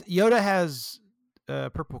big. Does deal. Yoda has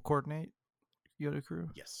purple coordinate? Yoda crew.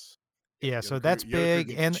 Yes. Yeah, Yoda so crew, that's big,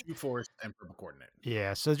 crew and 2 force and purple coordinate.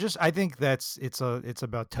 Yeah, so I think it's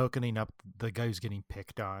about tokening up the guy who's getting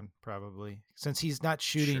picked on, probably, since he's not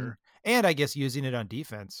shooting, and I guess using it on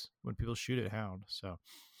defense when people shoot at Hound. So,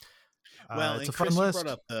 well, it's and a fun Chris, list.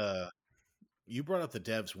 You brought up the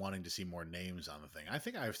devs wanting to see more names on the thing. I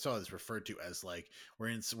think I saw this referred to as like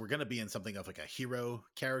we're going to be in something of like a hero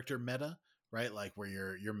character meta, right? Like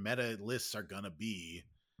where your meta lists are going to be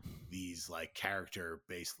these like character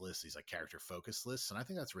based lists, these like character focused lists, and I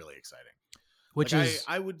think that's really exciting. Which like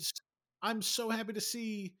is I'm so happy to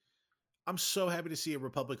see a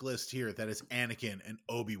Republic list here that is Anakin and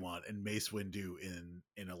Obi-Wan and Mace Windu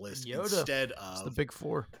in a list Yoda instead of it's the big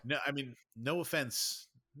 4. No, I mean no offense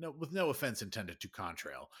intended to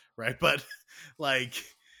Contrail, right? But like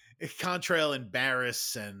Contrail and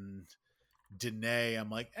Barriss and Danae, I'm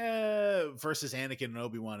like, versus Anakin and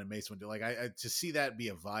Obi-Wan and Mace Windu. Like I to see that be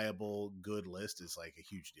a viable, good list is like a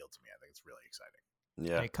huge deal to me. I think it's really exciting.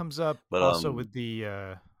 Yeah, and it comes up also with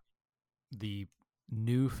the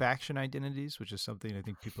new faction identities, which is something I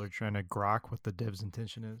think people are trying to grok what the devs'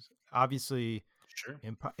 intention is. Obviously, sure.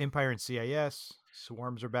 Empire and CIS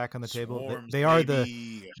swarms are back on the table. They are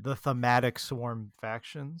the thematic swarm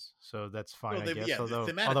factions, so that's fine, I guess. Although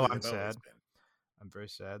I'm sad. I'm very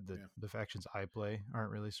sad that the factions I play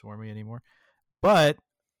aren't really swarmy anymore. But,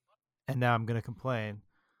 and now I'm going to complain,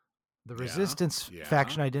 the Resistance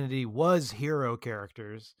faction identity was hero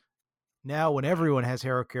characters. Now, when everyone has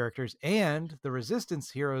hero characters and the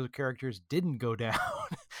Resistance hero characters didn't go down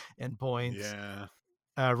in points,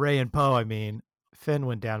 Rey and Poe, I mean, Finn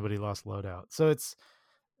went down, but he lost loadout. So it's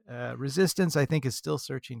Resistance, I think, is still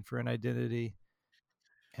searching for an identity.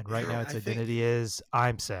 And right now its identity is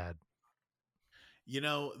I'm sad. You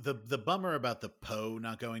know, the bummer about the Poe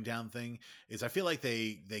not going down thing is I feel like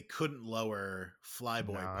they couldn't lower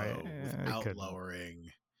Flyboy Poe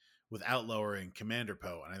without lowering Commander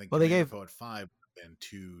Poe, and I think Commander Poe at 5 would have been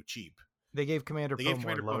too cheap. They gave Commander Poe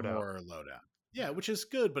more loadout. Yeah, which is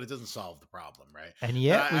good, but it doesn't solve the problem, right? And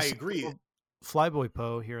yet I agree. Flyboy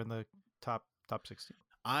Poe here in the top 16.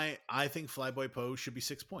 I think Flyboy Poe should be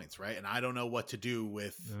 6 points, right? And I don't know what to do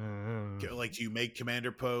with like, do you make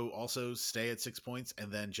Commander Poe also stay at 6 points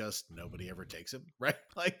and then just nobody ever takes him, right?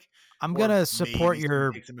 Like, I'm gonna support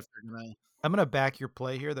your. I'm gonna back your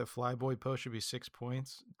play here that Flyboy Poe should be 6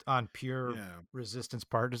 points on pure Resistance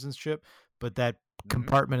partisanship, but that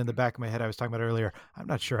compartment in the back of my head I was talking about earlier, I'm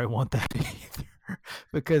not sure I want that either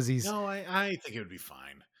because he's. No, I think it would be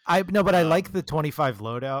fine. I like the 25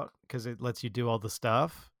 loadout because it lets you do all the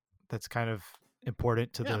stuff that's kind of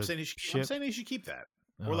important to the ship. I'm saying you should keep that,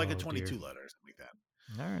 or like a 22 loadout or something like that.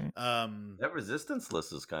 All right. That Resistance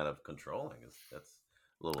list is kind of controlling. That's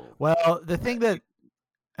a little. Well, the thing that,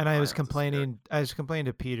 and I was complaining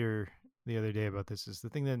to Peter the other day about this, is the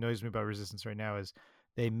thing that annoys me about Resistance right now is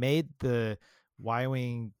they made the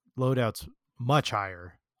Y-wing loadouts much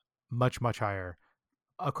higher, much higher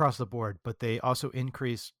across the board, but they also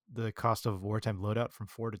increased the cost of wartime loadout from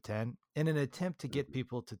 4 to 10 in an attempt to get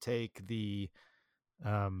people to take the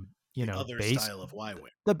other base style of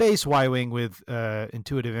Y-wing, the base Y-wing with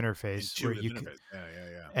intuitive interface where you can,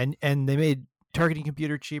 and they made targeting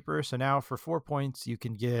computer cheaper. So now for 4 points you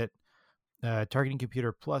can get targeting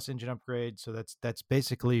computer plus engine upgrade. So that's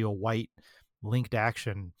basically a white linked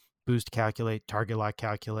action boost calculate, target lock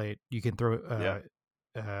calculate. You can throw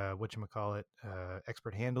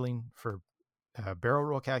expert handling for barrel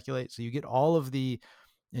roll calculate. So you get all of the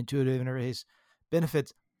intuitive interface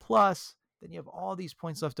benefits, plus then you have all these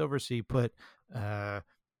points left over. So you put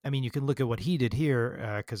you can look at what he did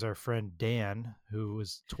here, because our friend Dan, who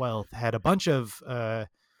was 12th, had a bunch of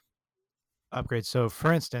upgrades. So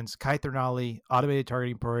for instance, Kythernali, automated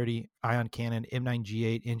targeting priority, ion cannon,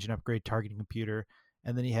 M9G8 engine upgrade, targeting computer,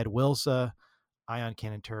 and then he had Wilsa, ion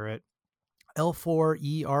cannon turret,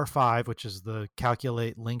 L4 ER5, which is the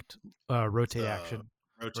calculate linked rotate action.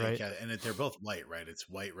 Rotate, right? And they're both white, right? It's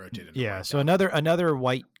white rotated. Yeah. So another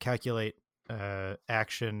white calculate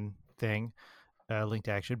action thing, linked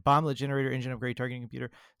action, bomblet generator, engine upgrade, targeting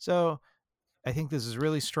computer. So I think this is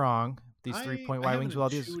really strong. these 3-point I Y have an wings with all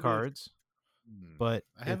these intuitive. cards, but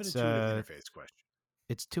I have an intuitive interface question.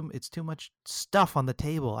 it's too much stuff on the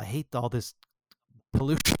table. I hate all this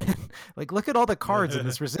pollution. Like, look at all the cards in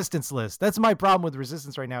this resistance list. That's my problem with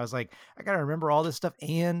resistance right now. Is like I gotta remember all this stuff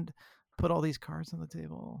and put all these cards on the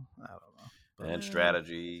table. I don't know. But, and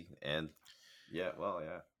strategy and yeah.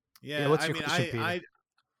 Yeah, what's I your mean, question, Peter?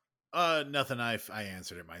 nothing. I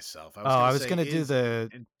answered it myself. I Oh, was gonna I was say gonna do is the.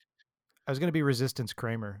 I was gonna be resistance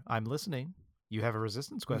Kramer. I'm listening. You have a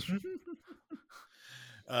resistance question?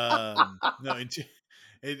 No,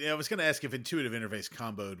 I was going to ask if intuitive interface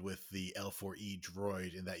comboed with the L4E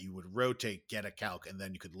droid in that you would rotate, get a calc, and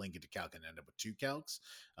then you could link it to calc and end up with 2 calcs.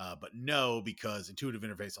 But no, because intuitive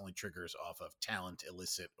interface only triggers off of talent,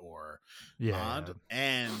 illicit, or mod,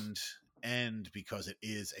 and because it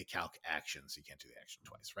is a calc action, so you can't do the action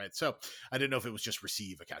twice, right? So I didn't know if it was just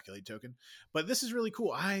receive a calculate token, but this is really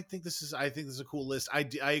cool. I think this is a cool list. I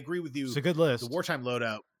agree with you. It's a good list. The wartime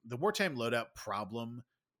loadout problem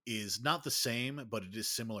is not the same, but it is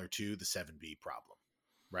similar to the 7B problem,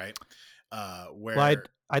 right? Where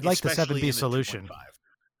I'd like the especially 7B in the solution. 2.5.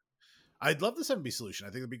 I'd love the 7B solution. I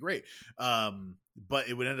think it'd be great. But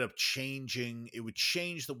it would end up changing. It would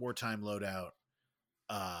change the wartime loadout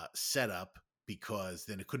setup because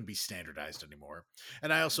then it couldn't be standardized anymore.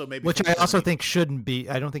 And I also which I also think shouldn't be.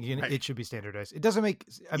 I don't think it should be standardized. It doesn't make.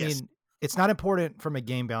 I mean, it's not important from a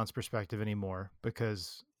game balance perspective anymore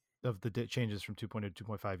because of the changes from 2.0 to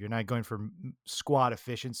 2.5. You're not going for squad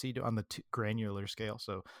efficiency on the granular scale,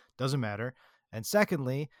 so it doesn't matter. And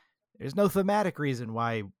secondly, there's no thematic reason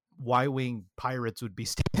why Y-wing pirates would be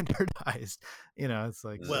standardized. It's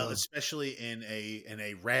like, well, especially in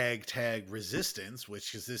a ragtag resistance,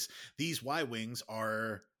 which is these Y-wings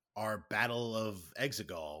are Battle of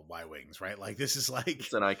Exegol Y-wings, right? Like this is like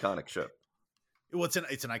it's an iconic ship. Well, it's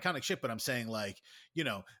an iconic ship, but I'm saying like,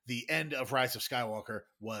 the end of Rise of Skywalker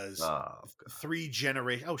was 3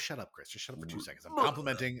 generations. Oh, shut up, Chris. Just shut up for 2 seconds. I'm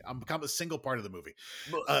complimenting. I'm a single part of the movie.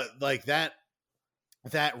 Like that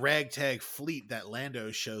ragtag fleet that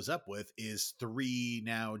Lando shows up with is 3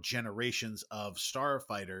 now generations of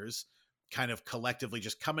starfighters kind of collectively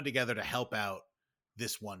just coming together to help out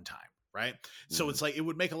this one time. Right. So it's like, it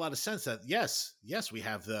would make a lot of sense that yes, we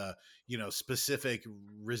have the, specific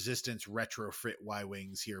resistance retrofit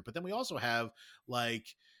Y-wings here, but then we also have like,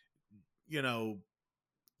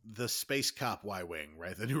 the Space Cop Y-wing,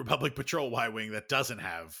 right? The New Republic Patrol Y-wing that doesn't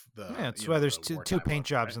have the. Yeah, it's why there's two paint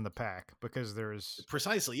jobs in the pack because there's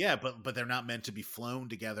precisely, yeah, but they're not meant to be flown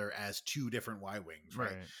together as 2 different Y-wings,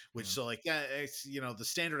 right? Which so like, yeah, it's the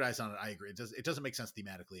standardized on it. I agree. It doesn't make sense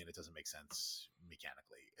thematically and it doesn't make sense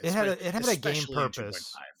mechanically. It had a game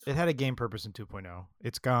purpose. It had a game purpose in 2.0.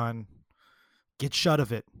 It's gone. Get shut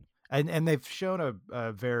of it. And they've shown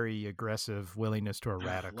a very aggressive willingness to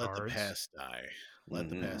errata Let cards. the past die. Let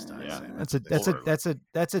the past die. Yeah.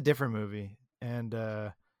 That's a different movie. And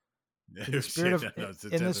in the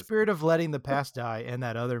spirit of letting the past die and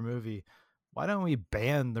that other movie, why don't we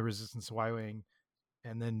ban the Resistance Y-wing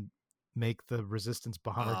and then make the Resistance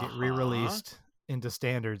Bomber get re-released into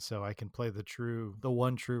standard so I can play the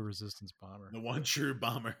one true Resistance Bomber. The one true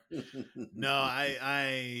bomber. No,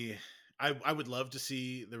 I would love to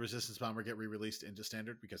see the Resistance Bomber get re-released into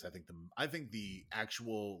standard because I think the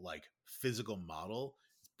actual like physical model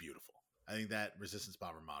is beautiful. I think that Resistance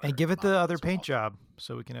Bomber model. And give it the other paint job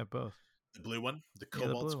so we can have both. The blue one, the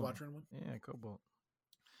Cobalt Squadron one. Yeah, Cobalt.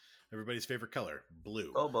 Everybody's favorite color,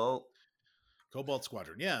 blue. Cobalt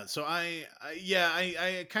Squadron. Yeah. So I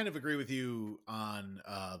kind of agree with you on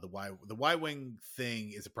the Y-wing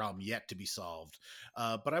thing is a problem yet to be solved.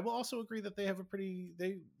 But I will also agree that they have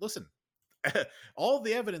listen. All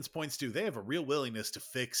the evidence points to they have a real willingness to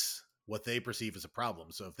fix what they perceive as a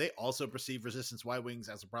problem. So if they also perceive Resistance Y-wings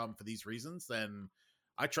as a problem for these reasons, then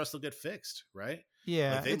I trust they'll get fixed, right?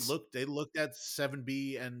 Yeah, like they looked at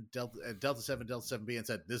 7B and Delta 7, Delta 7B and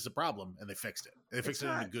said this is a problem, and they fixed it. They fixed it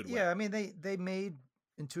in a good way. Yeah, I mean they made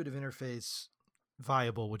intuitive interface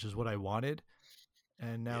viable, which is what I wanted.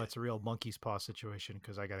 And now it's a real monkey's paw situation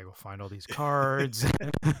because I got to go find all these cards.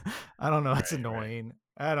 I don't know. It's annoying.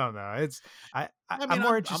 Right. I don't know. I'm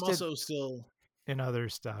more interested. I'm also still in other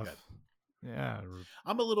stuff. Yeah.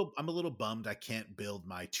 I'm a little bummed I can't build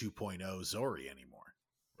my 2.0 Zori anymore.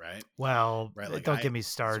 Right. Well, like don't get me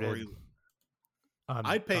started.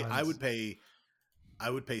 I would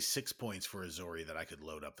pay 6 points for a Zori that I could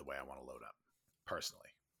load up the way I want to load up personally.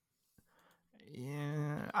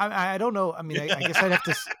 Yeah, I don't know. I mean, I guess I'd have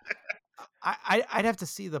to. I'd have to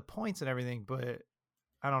see the points and everything, but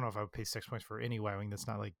I don't know if I would pay 6 points for any Y-wing that's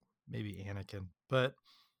not like maybe Anakin. But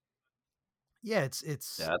Yeah, Yeah,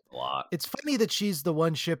 that's a lot. it's funny that she's the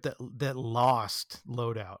one ship that lost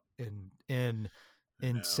loadout in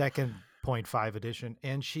No. 2.5 edition,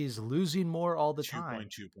 and she's losing more all the time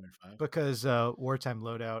 2.2.5. because wartime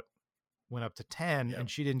loadout went up to 10, Yep. and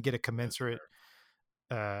she didn't get a That's commensurate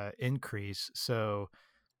fair. increase. So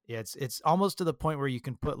yeah, it's almost to the point where you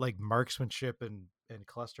can put like marksmanship and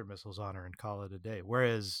cluster missiles on her and call it a day.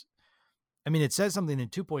 Whereas, I mean, it says something in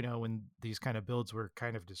 2.0 when these kind of builds were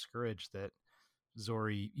kind of discouraged that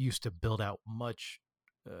Zori used to build out much,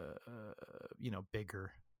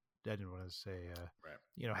 bigger. I didn't want to say,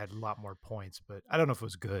 Right. had a lot more points, but I don't know if it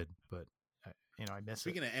was good, but I miss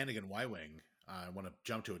Speaking it. of Anakin Y-Wing, I want to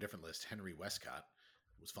jump to a different list. Henry Westcott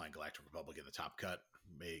was flying Galactic Republic in the Top Cut.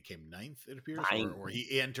 He came ninth, it appears, or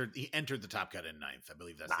he entered the Top Cut in ninth. I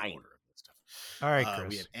believe that's the order of this stuff. All right, Chris.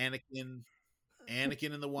 We had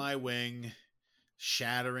Anakin in the Y-Wing,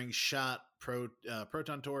 shattering shot,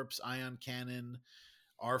 proton torps, ion cannon,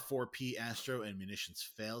 R4P Astro, and munitions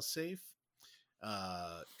failsafe.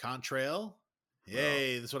 Contrail.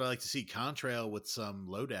 Yay, that's what I like to see. Contrail with some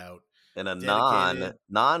loadout. And a dedicated.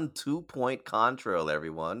 non 2-point contrail,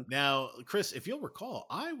 everyone. Now, Chris, if you'll recall,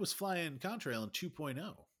 I was flying Contrail in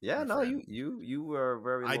 2.0. Yeah, no, you were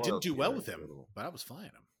very I loyal didn't do to well your with him, little- but I was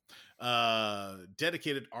flying him.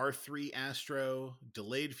 Dedicated R3 Astro,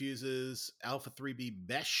 delayed fuses, Alpha 3B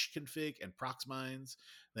Besh config, and prox mines.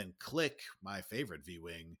 Then Click, my favorite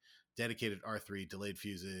V-Wing, dedicated R3, delayed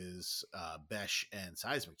fuses, Besh, and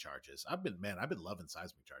seismic charges. I've been loving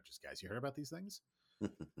seismic charges, guys. You heard about these things?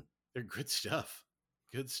 They're good stuff.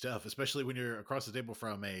 Good stuff, especially when you're across the table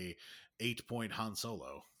from a 8-point Han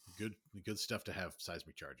Solo. Good stuff to have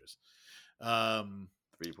seismic charges. 3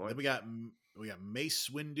 points. Then we got Mace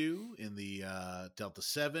Windu in the Delta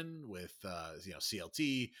 7 with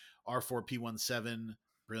CLT, R4P17,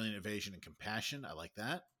 Brilliant Evasion and Compassion. I like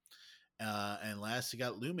that. And last, you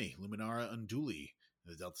got Luminara Unduli in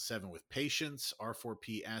the Delta 7 with Patience,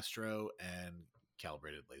 R4P Astro, and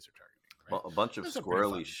Calibrated Laser Targeting. Right? A bunch of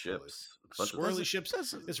squirrely ships. Squirrely ships.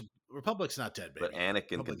 This Republic's not dead, baby. But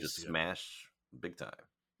Anakin Republic can just is smash big time.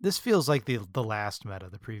 This feels like the last meta,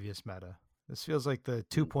 the previous meta. This feels like the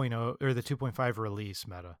 2.0 or the 2.5 release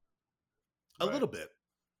meta. A little bit.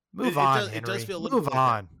 Move on, Henry. Henry. It does feel a little Move bit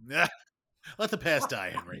on. Like let the past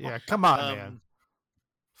die, Henry. Yeah, come on, man.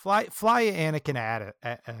 Fly Anakin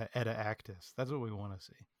at Actus. That's what we want to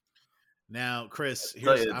see. Now, Chris,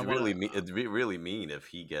 it'd be really mean if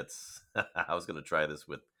he gets. I was gonna try this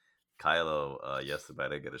with Kylo yesterday, but I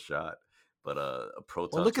didn't get a shot. But a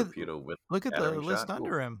proton torpedo with look at the list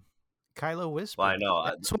under him. Kylo Whisper. Well, I know.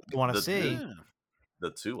 That's what I want to see.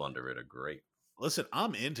 The two under it are great. Listen,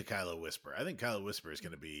 I'm into Kylo Whisper. I think Kylo Whisper is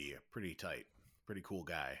going to be pretty tight, pretty cool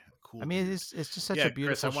guy. Cool. I mean, dude. it's just such a beautiful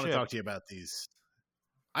Chris, I want to ship. talk to you about these.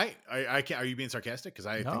 I can't. Are you being sarcastic? Because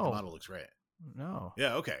I think the model looks great. No.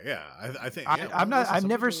 Yeah. Okay. Yeah. I think. I'm not. I'm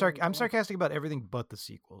never I'm sarcastic about everything but the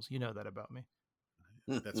sequels. You know that about me.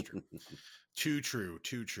 That's true. Too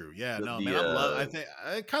true. Yeah. Man. I think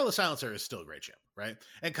Kylo Silencer is still a great ship, right?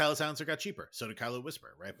 And Kylo Silencer got cheaper. So did Kylo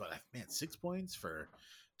Whisper, right? But man, 6 points for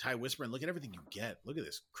TIE Whisper, and look at everything you get. Look at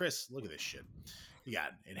this, Chris. Look at this shit. You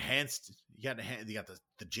got enhanced. You got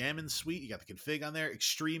the jamming suite. You got the config on there.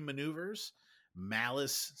 Extreme maneuvers.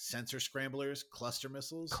 Malice, sensor scramblers, cluster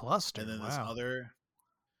missiles, and then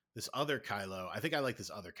this other Kylo. I think I like this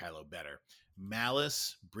other Kylo better.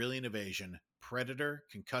 Malice, brilliant evasion, predator,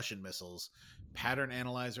 concussion missiles, pattern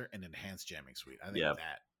analyzer, and enhanced jamming suite. I think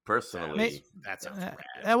personally that sounds rad.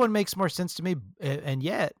 That one makes more sense to me, and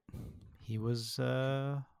yet he was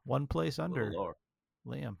one place under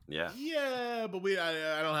Liam. Yeah, but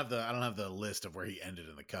I don't have the list of where he ended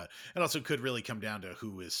in the cut. It also could really come down to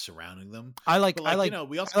who is surrounding them. I like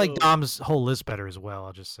Dom's whole list better as well.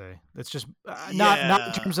 I'll just say it's just not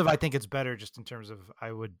in terms of I think it's better, just in terms of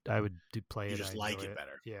I would play it. You just like it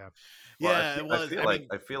better. Yeah.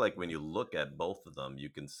 I feel like when you look at both of them, you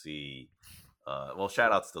can see.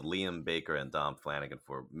 Shout outs to Liam Baker and Dom Flanagan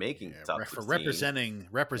for making top 16. For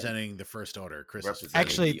representing the First Order. Chris,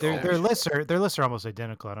 actually, their lists are almost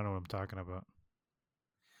identical. I don't know what I'm talking about.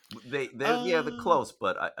 They're close,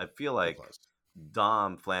 but I feel like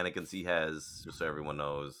Dom Flanagan's he has, just so everyone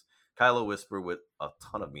knows, Kylo Whisper with a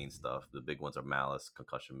ton of mean stuff. The big ones are Malice,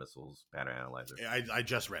 concussion missiles, pattern analyzer. I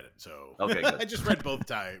just read it, so okay. Good. I just read both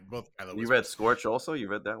Kylo Whispers. You read Scorch also? You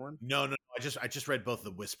read that one? No. I just read both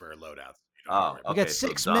the Whisper loadouts. We got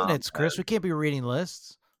 6 minutes, Chris. We can't be reading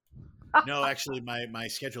lists. No, actually, my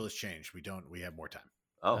schedule has changed. We have more time.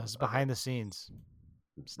 Oh, it's behind the scenes.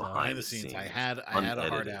 Behind the scenes. I had a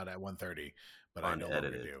hard out at 1:30, but I no longer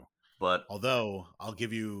do. But Although can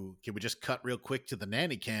we just cut real quick to the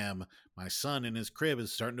nanny cam? My son in his crib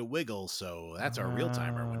is starting to wiggle, so that's our real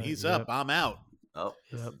timer. When he's up, Yep. I'm out.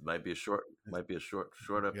 this Yep. might be a short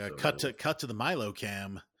Yeah, episode. cut to the Milo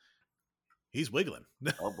cam. He's wiggling.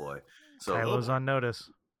 Oh boy. So Kylo's on notice.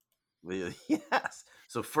 yes.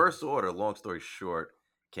 So First Order, long story short,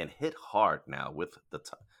 can hit hard now with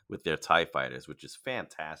their TIE fighters, which is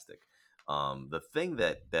fantastic. The thing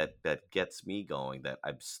that gets me going, that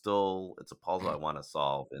it's a puzzle I want to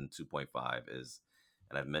solve in 2.5 is,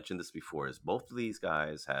 and I've mentioned this before, is both of these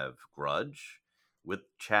guys have Grudge with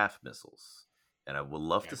chaff missiles, and I would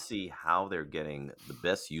love to see how they're getting the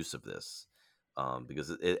best use of this, because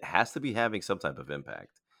it has to be having some type of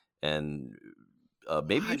impact. And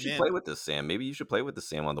maybe you should play with this, Sam. Maybe you should play with the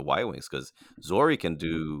Sam on the Y-Wings, because Zori can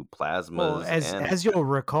do plasmas. Well, as you'll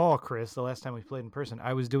recall, Chris, the last time we played in person,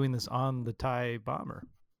 I was doing this on the TIE bomber.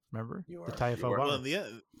 Remember? The TIE FO bomber. Well,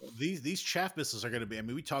 these chaff missiles are going to be, I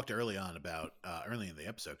mean, we talked early in the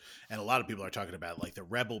episode, and a lot of people are talking about like the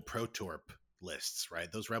Rebel Protorp lists,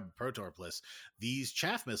 right? Those Rebel Protorp lists. These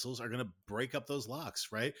chaff missiles are going to break up those locks,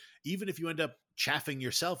 right? Even if you end up chaffing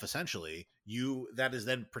yourself, essentially, that is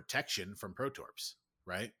then protection from Protorps,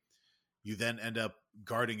 right? You then end up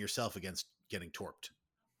guarding yourself against getting torped.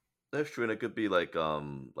 That's true, and it could be like a,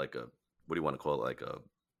 what do you want to call it, like a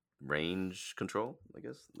range control, I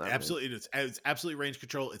guess. Absolutely, it's absolutely range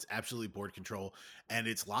control. It's absolutely board control, and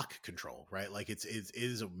it's lock control, right? Like it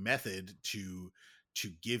is a method to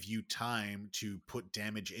give you time to put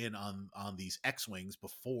damage in on these X-wings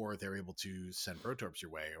before they're able to send Protorps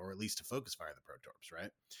your way, or at least to focus fire the Protorps, right?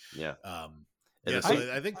 Yeah.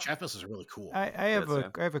 So I think chaff missiles are really cool. I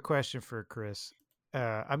have a question for Chris.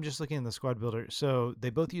 I'm just looking in the squad builder. So they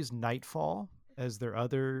both use Nightfall as their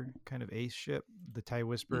other kind of ace ship, the TIE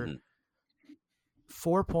Whisperer. Mm-hmm.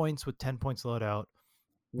 4 points with 10 points loadout.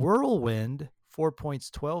 Whirlwind, 4 points,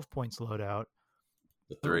 12 points loadout.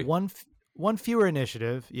 The 3. One fewer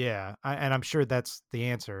initiative, yeah, and I'm sure that's the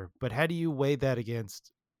answer. But how do you weigh that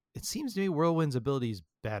against? It seems to me Whirlwind's ability is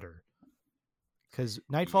better, because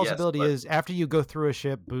Nightfall's ability is after you go through a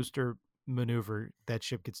ship booster maneuver, that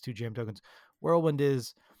ship gets 2 jam tokens. Whirlwind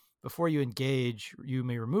is before you engage, you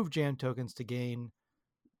may remove jam tokens to gain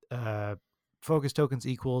focus tokens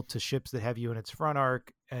equal to ships that have you in its front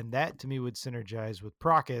arc, and that to me would synergize with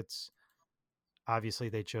Prockets. Obviously,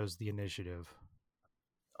 they chose the initiative.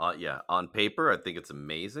 Yeah, on paper, I think it's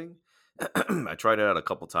amazing. I tried it out a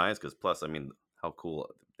couple times because, plus, I mean, how cool!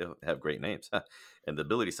 They have great names, and the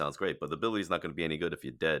ability sounds great. But the ability is not going to be any good if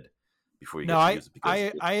you're dead before you get to use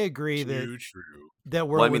it. I agree that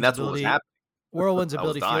Whirlwind's I mean, that's what was happening. Whirlwind's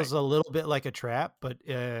ability feels a little bit like a trap, but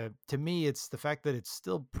to me, it's the fact that it's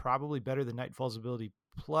still probably better than Nightfall's ability.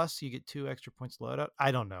 Plus, you get 2 extra points loadout.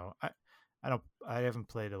 I don't know. I haven't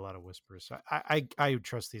played a lot of Whispers, so I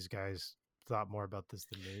trust these guys. Thought more about this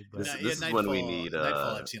than me. But this is when we need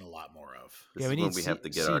Nightfall. I've seen a lot more of. This is when we have to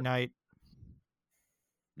get our Night.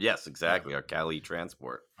 Yes, exactly. Our Cali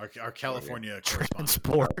transport. Our California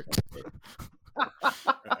transport.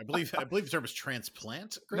 I believe the term is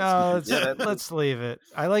transplant. Chris? No, let's leave it.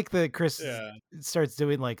 I like that Chris starts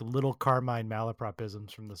doing like little Carmine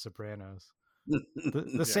malapropisms from The Sopranos.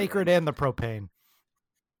 The sacred and the propane.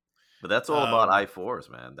 But that's all about I4s,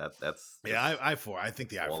 man. That's I4. I think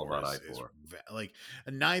the I4 all about is like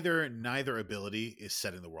neither ability is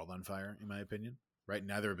setting the world on fire, in my opinion. Right?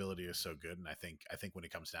 Neither ability is so good, and I think when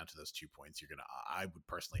it comes down to those 2 points, I would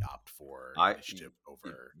personally opt for initiative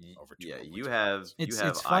over 2 points.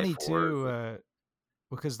 It's funny too,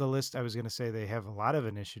 because the list I was going to say they have a lot of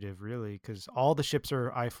initiative, really, because all the ships are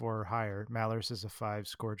I4 or higher. Malorus is a 5,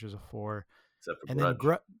 Scourge is a 4. And Grudge.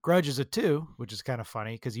 Then Grudge is a 2, which is kind of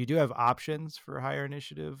funny because you do have options for higher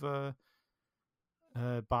initiative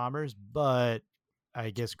bombers, but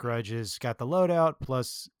I guess Grudge has got the loadout.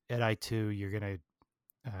 Plus, at I2, you're going to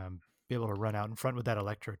be able to run out in front with that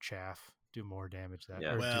electro chaff, do more damage.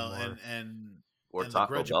 Or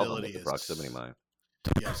Taco Bell with the proximity mine.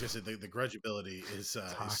 Yeah, I was gonna say the Grudge ability is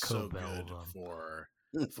so good for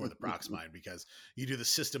the prox mine, because you do the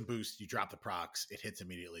system boost, you drop the prox, it hits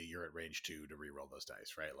immediately, you're at range 2 to reroll those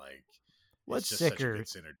dice, right? Like, what's just sicker?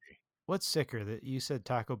 Such a good synergy. What's sicker, that you said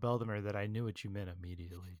Taco Bell or that I knew what you meant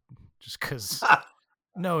immediately, just because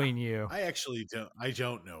knowing you. I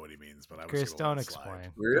don't know what he means, but I was Chris, don't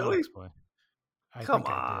explain. Really? Don't explain. Come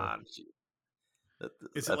on.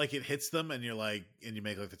 Is it like it hits them and you're like, and you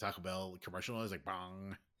make like the Taco Bell commercial noise, like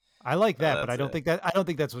bong? I like that, but I don't think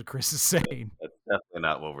that's what Chris is saying. That's definitely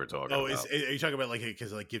not what we're talking about. Are you talking about like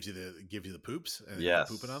because it like gives you the poops? And yes,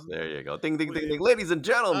 pooping on them? There you go. Ding ding ding ding, ladies and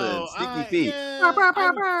gentlemen, Sneaky Pete. Yeah.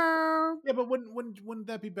 Yeah, but wouldn't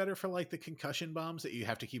that be better for like the concussion bombs that you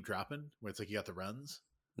have to keep dropping, where it's like you got the runs?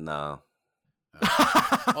 No.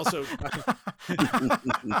 Also,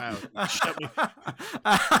 wow, shut me,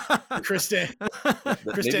 Chris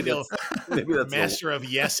Daniel, maybe that's master of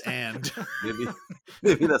yes and.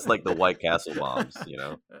 maybe that's like the White Castle bombs, you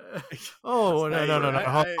know. Oh no!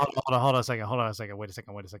 Hold on a second. Wait a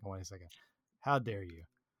second. How dare you?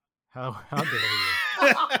 How dare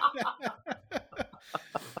you?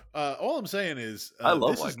 All I'm saying is, I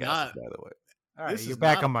love this White is Castle, not. by the way. All right, This you're is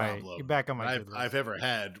back not on a my. problem You're back on my. I've ever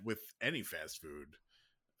had with any fast food.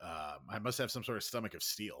 I must have some sort of stomach of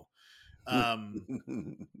steel. Yeah.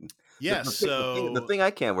 The thing I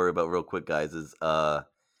can't worry about real quick, guys, is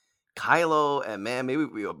Kylo, and man, maybe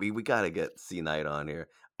we gotta get C Knight on here.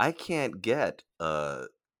 I can't get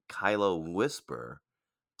Kylo Whisper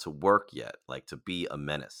to work yet, like to be a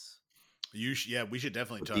menace. we should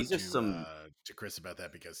definitely talk These are some to Chris about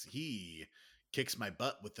that, because he kicks my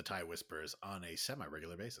butt with the TIE Whispers on a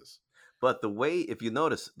semi-regular basis. But the way, if you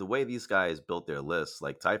notice, the way these guys built their lists,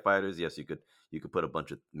 like TIE fighters, yes, you could put a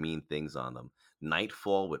bunch of mean things on them.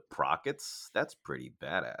 Nightfall with Prockets, that's pretty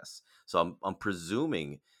badass. So I'm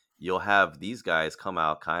presuming you'll have these guys come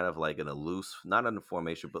out kind of like in a loose, not in a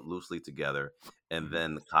formation, but loosely together, and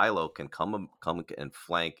then Kylo can come and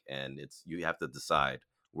flank, and you have to decide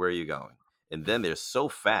where you're going. And then they're so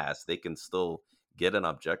fast they can still get an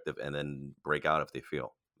objective and then break out if they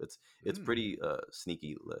feel. It's pretty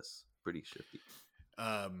sneaky list. Pretty shifty.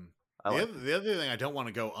 The other thing I don't want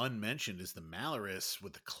to go unmentioned is the Malaris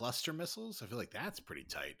with the cluster missiles. I feel like that's pretty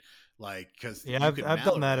tight. Like, because I've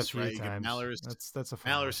done that a few right? times. That's a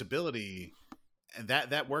fun Malaris ability, and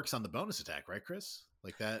that works on the bonus attack, right, Chris?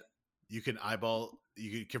 Like that, you can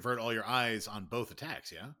convert all your eyes on both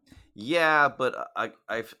attacks. Yeah. Yeah, but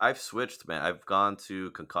I've switched, man. I've gone to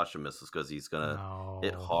concussion missiles because he's gonna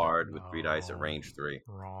hit hard with 3 dice at range 3.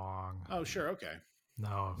 Wrong. Oh, sure, okay.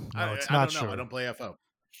 No, it's not I don't true. know. I don't play FO.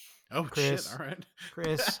 Oh, Chris, shit! All right,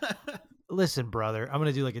 Chris. Listen, brother. I'm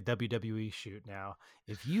gonna do like a WWE shoot now.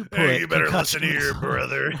 If you put, hey, you better listen here,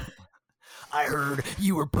 brother. I heard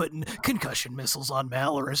you were putting concussion missiles on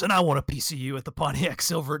Malaris, and I want a piece of you at the Pontiac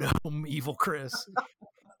Silverdome, Evil Chris.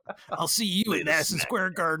 I'll see you in Madison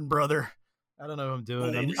Square Garden, brother. I don't know what I'm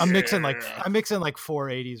doing. I'm mixing like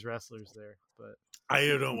 480s wrestlers there, but I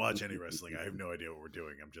don't watch any wrestling. I have no idea what we're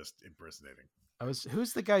doing. I'm just impersonating.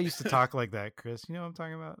 Who's the guy who used to talk like that, Chris? You know what I'm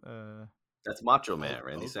talking about? That's Macho Man,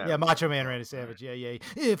 Randy Savage. Yeah, Macho Man, Randy Savage. Right. Yeah.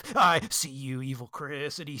 If I see you, Evil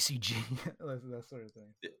Chris, at ECG, that sort of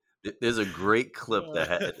thing. There's a great clip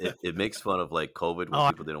that it makes fun of like COVID when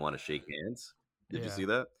people didn't want to shake hands. Did you see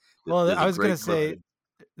that? Well, I was going to say,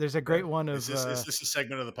 there's a great one of. Is this a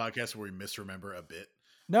segment of the podcast where we misremember a bit?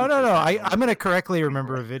 No. I'm going to correctly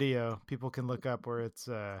remember a video. People can look up where it's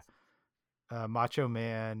Macho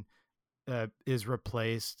Man is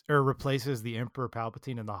replaces the Emperor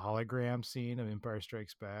Palpatine in the hologram scene of Empire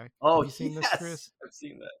Strikes Back. Oh, have you seen this, Chris? I've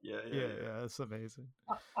seen that. Yeah. It's amazing.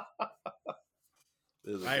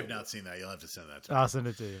 I have not seen that. You'll have to send that to me. I'll send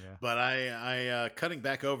it to you. Yeah. But I cutting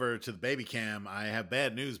back over to the baby cam. I have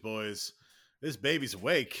bad news, boys. This baby's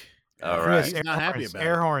awake. All right. He's not happy about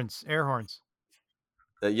air horns.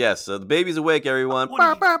 Yes. So the baby's awake, everyone.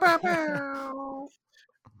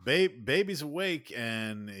 Baby's awake,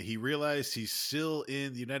 and he realized he's still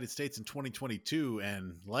in the United States in 2022,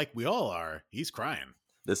 and like we all are, he's crying.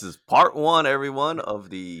 This is part 1, everyone, of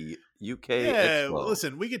the UK Expo.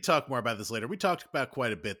 Listen, we could talk more about this later. We talked about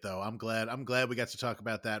quite a bit, though. I'm glad we got to talk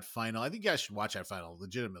about that final. I think you guys should watch that final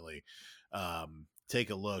legitimately. Take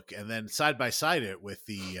a look, and then side by side it with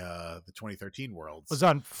the 2013 Worlds. Was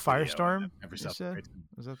on Firestorm. Was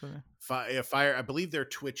that the name? Fire? I believe their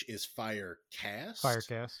Twitch is Firecast.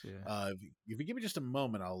 Firecast. Yeah. If you give me just a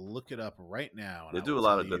moment, I'll look it up right now. They do a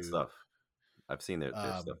lot of good stuff. I've seen their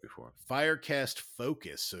stuff before. Firecast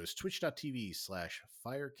Focus. So it's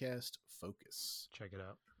twitch.tv/Firecast Focus. Check it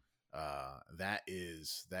out. That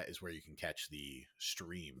is where you can catch the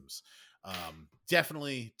streams.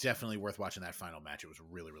 Definitely worth watching that final match. It was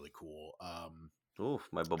really, really cool. Oof,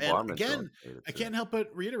 my bombardment. Again, I can't help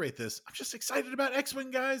but reiterate this. I'm just excited about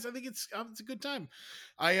X-Wing, guys. I think it's a good time.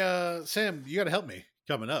 Sam, you got to help me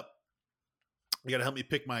coming up. You got to help me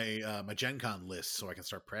pick my my Gen Con list so I can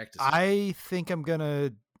start practicing. I think I'm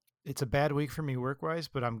gonna. It's a bad week for me work wise,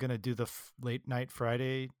 but I'm gonna do the late night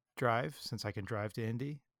Friday drive since I can drive to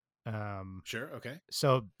Indy. Sure. Okay.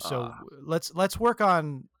 So let's work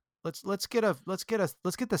on let's get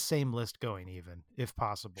the same list going, even if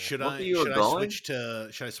possible. Should Both of I you are should I going?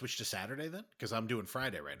 switch to Saturday then? Because I'm doing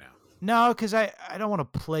Friday right now. No, because I don't want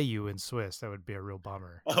to play you in Swiss. That would be a real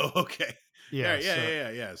bummer. Oh, okay. Yeah,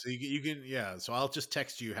 Yeah. So you can So I'll just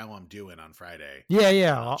text you how I'm doing on Friday. Yeah. and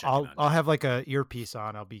I'll check in on I'll you. have like a earpiece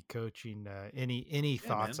on. I'll be coaching any Yeah,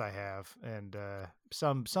 thoughts man. I have, and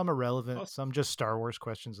some irrelevant, Awesome. some just Star Wars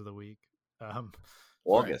questions of the week. Um,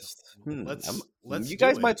 All right. August. Let's You do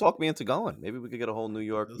guys it. might talk me into going. Maybe we could get a whole New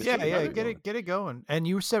York. Let's yeah, do Michigan it. trip going. get it going. And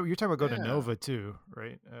you're talking about going to Yeah. Nova too,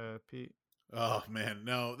 right, Pete? Oh man,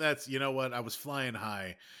 no, you know what? I was flying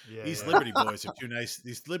high. Yeah, These yeah. Liberty boys are too nice.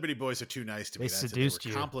 These Liberty boys are too nice to me. They That's it. seduced They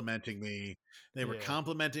you. were complimenting me. They were Yeah.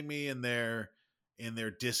 complimenting me in their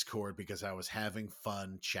Discord because I was having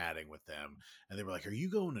fun chatting with them. And they were like, "Are you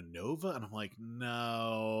going to Nova?" And I'm like,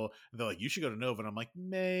 "No." And they're like, "You should go to Nova." And I'm like,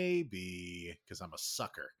 "Maybe," because I'm a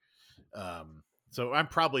sucker. So I'm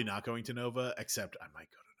probably not going to Nova, except I might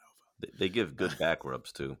go to Nova. They give good back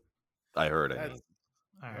rubs too. I heard. I mean,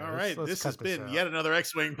 All right, let's this cut has been out. yet another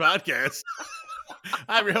X-Wing podcast.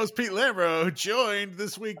 I'm your host, Pete Lambro, joined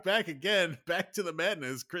this week back to the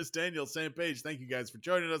madness. Chris Daniel, same page. Thank you guys for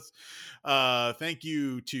joining us. Thank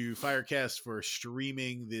you to Firecast for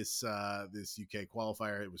streaming this UK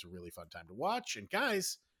qualifier. It was a really fun time to watch. And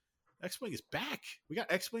guys, X-Wing is back. We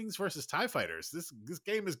got X-Wings versus TIE Fighters. This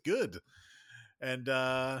game is good. And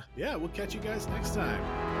yeah, we'll catch you guys next time.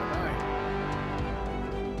 Bye-bye.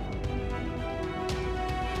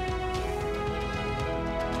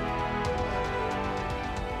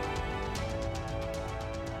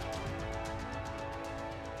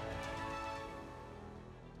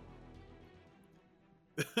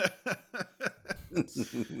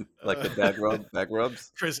 like the back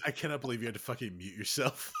rubs. Chris, I cannot believe you had to fucking mute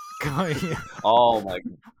yourself. Oh my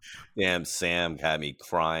damn! Sam had me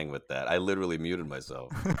crying with that. I literally muted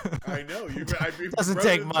myself. I know you. Doesn't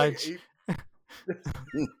take much.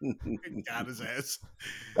 Got his ass.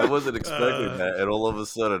 I wasn't expecting that, and all of a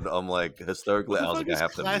sudden, I'm like hysterically. I was like, I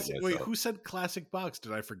have to mute myself. Wait, who said classic box?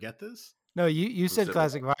 Did I forget this? No, you said said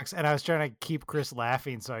classic box, and I was trying to keep Chris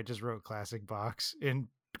laughing, so I just wrote classic box in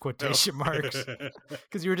quotation marks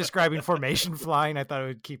because you were describing formation flying. I thought it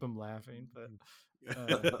would keep him laughing, but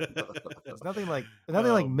it's nothing like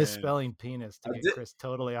misspelling penis to get Chris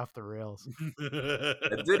totally off the rails.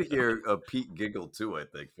 I did hear Pete giggle too. I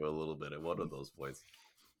think for a little bit at one of those points.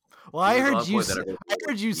 Well, I heard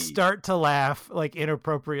you start to laugh like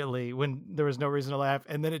inappropriately when there was no reason to laugh,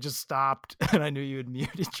 and then it just stopped, and I knew you had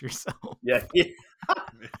muted yourself. Yeah.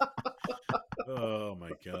 Oh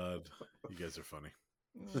my god, you guys are funny.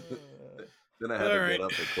 Then I had to get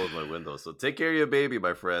up and close my window. So take care of your baby,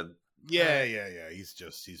 my friend. Yeah. He's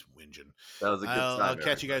whinging. That was a good time. I'll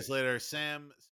catch you guys later, Sam.